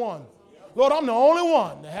the only one. Lord, I'm the only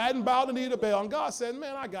one that hadn't bowed the knee to Baal. And God said,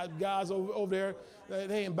 man, I got guys over there that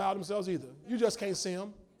they ain't bowed themselves either. You just can't see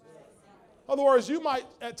them. In other words, you might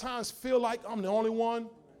at times feel like I'm the only one.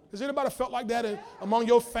 Has anybody felt like that among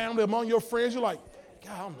your family, among your friends? You're like,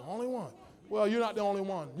 God, I'm the only one. Well, you're not the only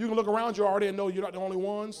one. You can look around you already and know you're not the only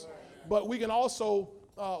ones. But we can also,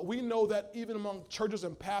 we know that even among churches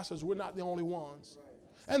and pastors, we're not the only ones.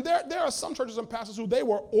 And there are some churches and pastors who they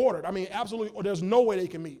were ordered. I mean, absolutely, or there's no way they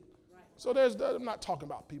can meet. So I'm not talking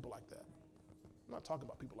about people like that. I'm not talking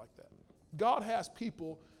about people like that. God has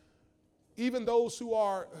people, even those who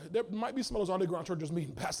are, there might be some of those underground churches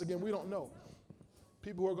meeting, Pastor, again, we don't know.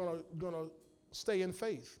 People who are going to stay in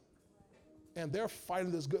faith. And they're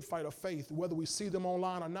fighting this good fight of faith. Whether we see them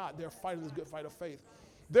online or not, they're fighting this good fight of faith.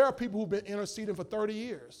 There are people who've been interceding for 30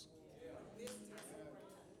 years.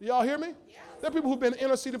 Y'all hear me? There are people who've been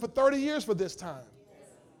interceding for 30 years for this time.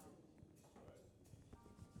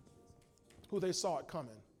 Who they saw it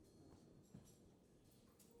coming.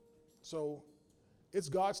 So it's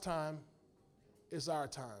God's time. It's our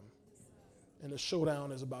time. And the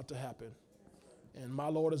showdown is about to happen. And my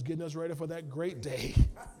Lord is getting us ready for that great day.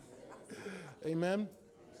 Amen.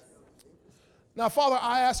 Now, Father,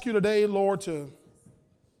 I ask you today, Lord, to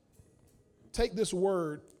take this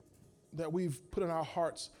word that we've put in our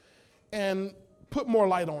hearts and put more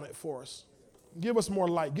light on it for us. Give us more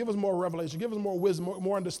light. Give us more revelation. Give us more wisdom,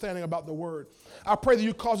 more understanding about the word. I pray that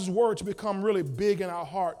you cause this word to become really big in our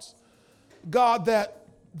hearts. God,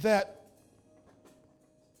 that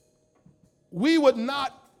we would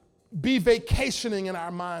not be vacationing in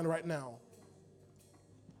our mind right now.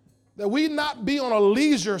 That we not be on a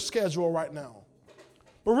leisure schedule right now.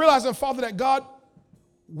 But realizing, Father, that God,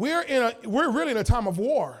 we're really in a time of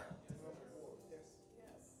war.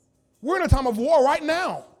 We're in a time of war right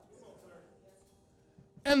now.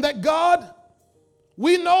 And that God,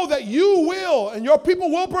 we know that you will and your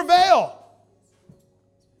people will prevail.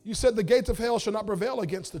 You said the gates of hell shall not prevail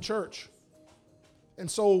against the church. And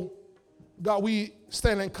so, God, we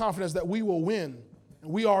stand in confidence that we will win.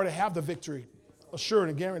 And we already have the victory assured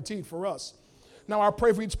and guaranteed for us. Now I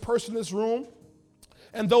pray for each person in this room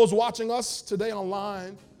and those watching us today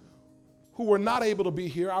online who were not able to be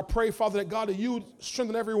here. I pray, Father, that God, that you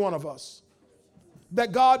strengthen every one of us.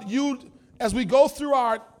 That God, you, as we go through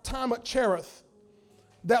our time at Cherith,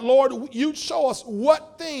 that Lord, you show us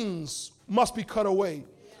what things must be cut away.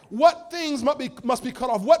 What things must be cut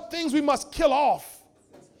off. What things we must kill off.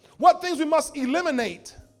 What things we must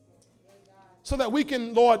eliminate. So that we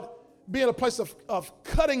can, Lord, be in a place of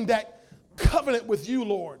cutting that covenant with you,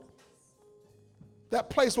 Lord. That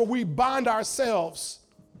place where we bind ourselves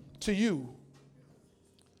to you.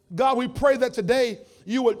 God, we pray that today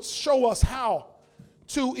you would show us how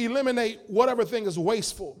to eliminate whatever thing is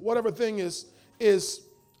wasteful, whatever thing is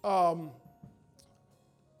not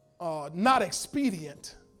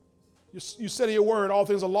expedient. You said in your word, all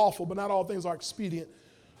things are lawful, but not all things are expedient.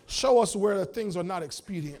 Show us where the things are not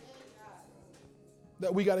expedient.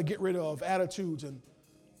 That we got to get rid of, attitudes and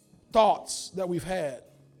thoughts that we've had,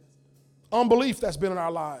 unbelief that's been in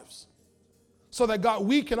our lives, so that, God,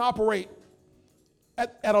 we can operate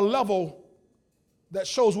at a level that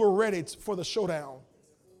shows we're ready for the showdown.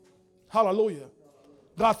 Hallelujah.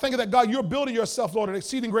 God, thank you that, God, you're building yourself, Lord, an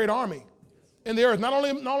exceeding great army in the earth. Not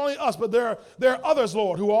only us, but there are others,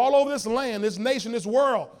 Lord, who are all over this land, this nation, this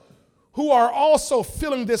world, who are also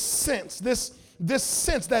feeling this sense, this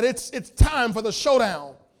sense that it's time for the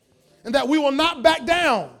showdown, and that we will not back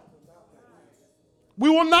down. We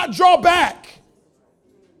will not draw back.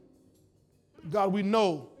 God, we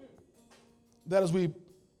know that as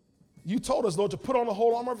you told us, Lord, to put on the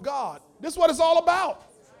whole armor of God. This is what it's all about.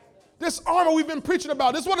 This armor we've been preaching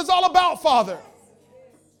about. This is what it's all about, Father.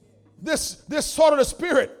 This sword of the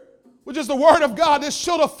Spirit, which is the word of God, this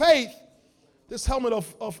shield of faith, this helmet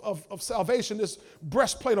of salvation, this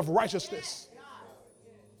breastplate of righteousness.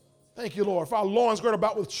 Thank you, Lord, for our loins girded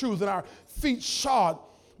about with truth and our feet shod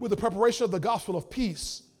with the preparation of the gospel of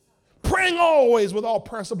peace. Praying always with all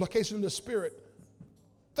prayer and supplication in the Spirit.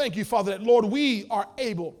 Thank you, Father, that, Lord, we are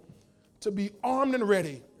able to be armed and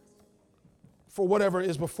ready for whatever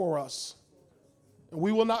is before us. And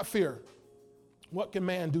we will not fear what can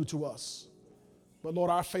man do to us. But, Lord,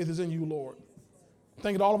 our faith is in you, Lord.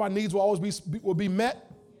 Thank you that all of our needs will always be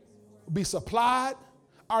met, be supplied.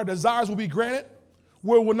 Our desires will be granted.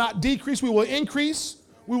 We will not decrease, we will increase.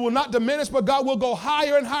 We will not diminish, but God will go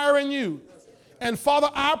higher and higher in you. And Father,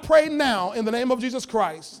 I pray now in the name of Jesus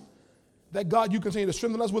Christ that God, you continue to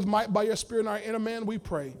strengthen us with might by your Spirit in our inner man, we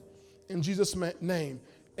pray. In Jesus' name,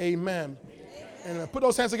 amen. And put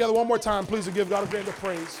those hands together one more time, please, to give God a greater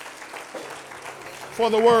praise for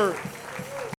the word.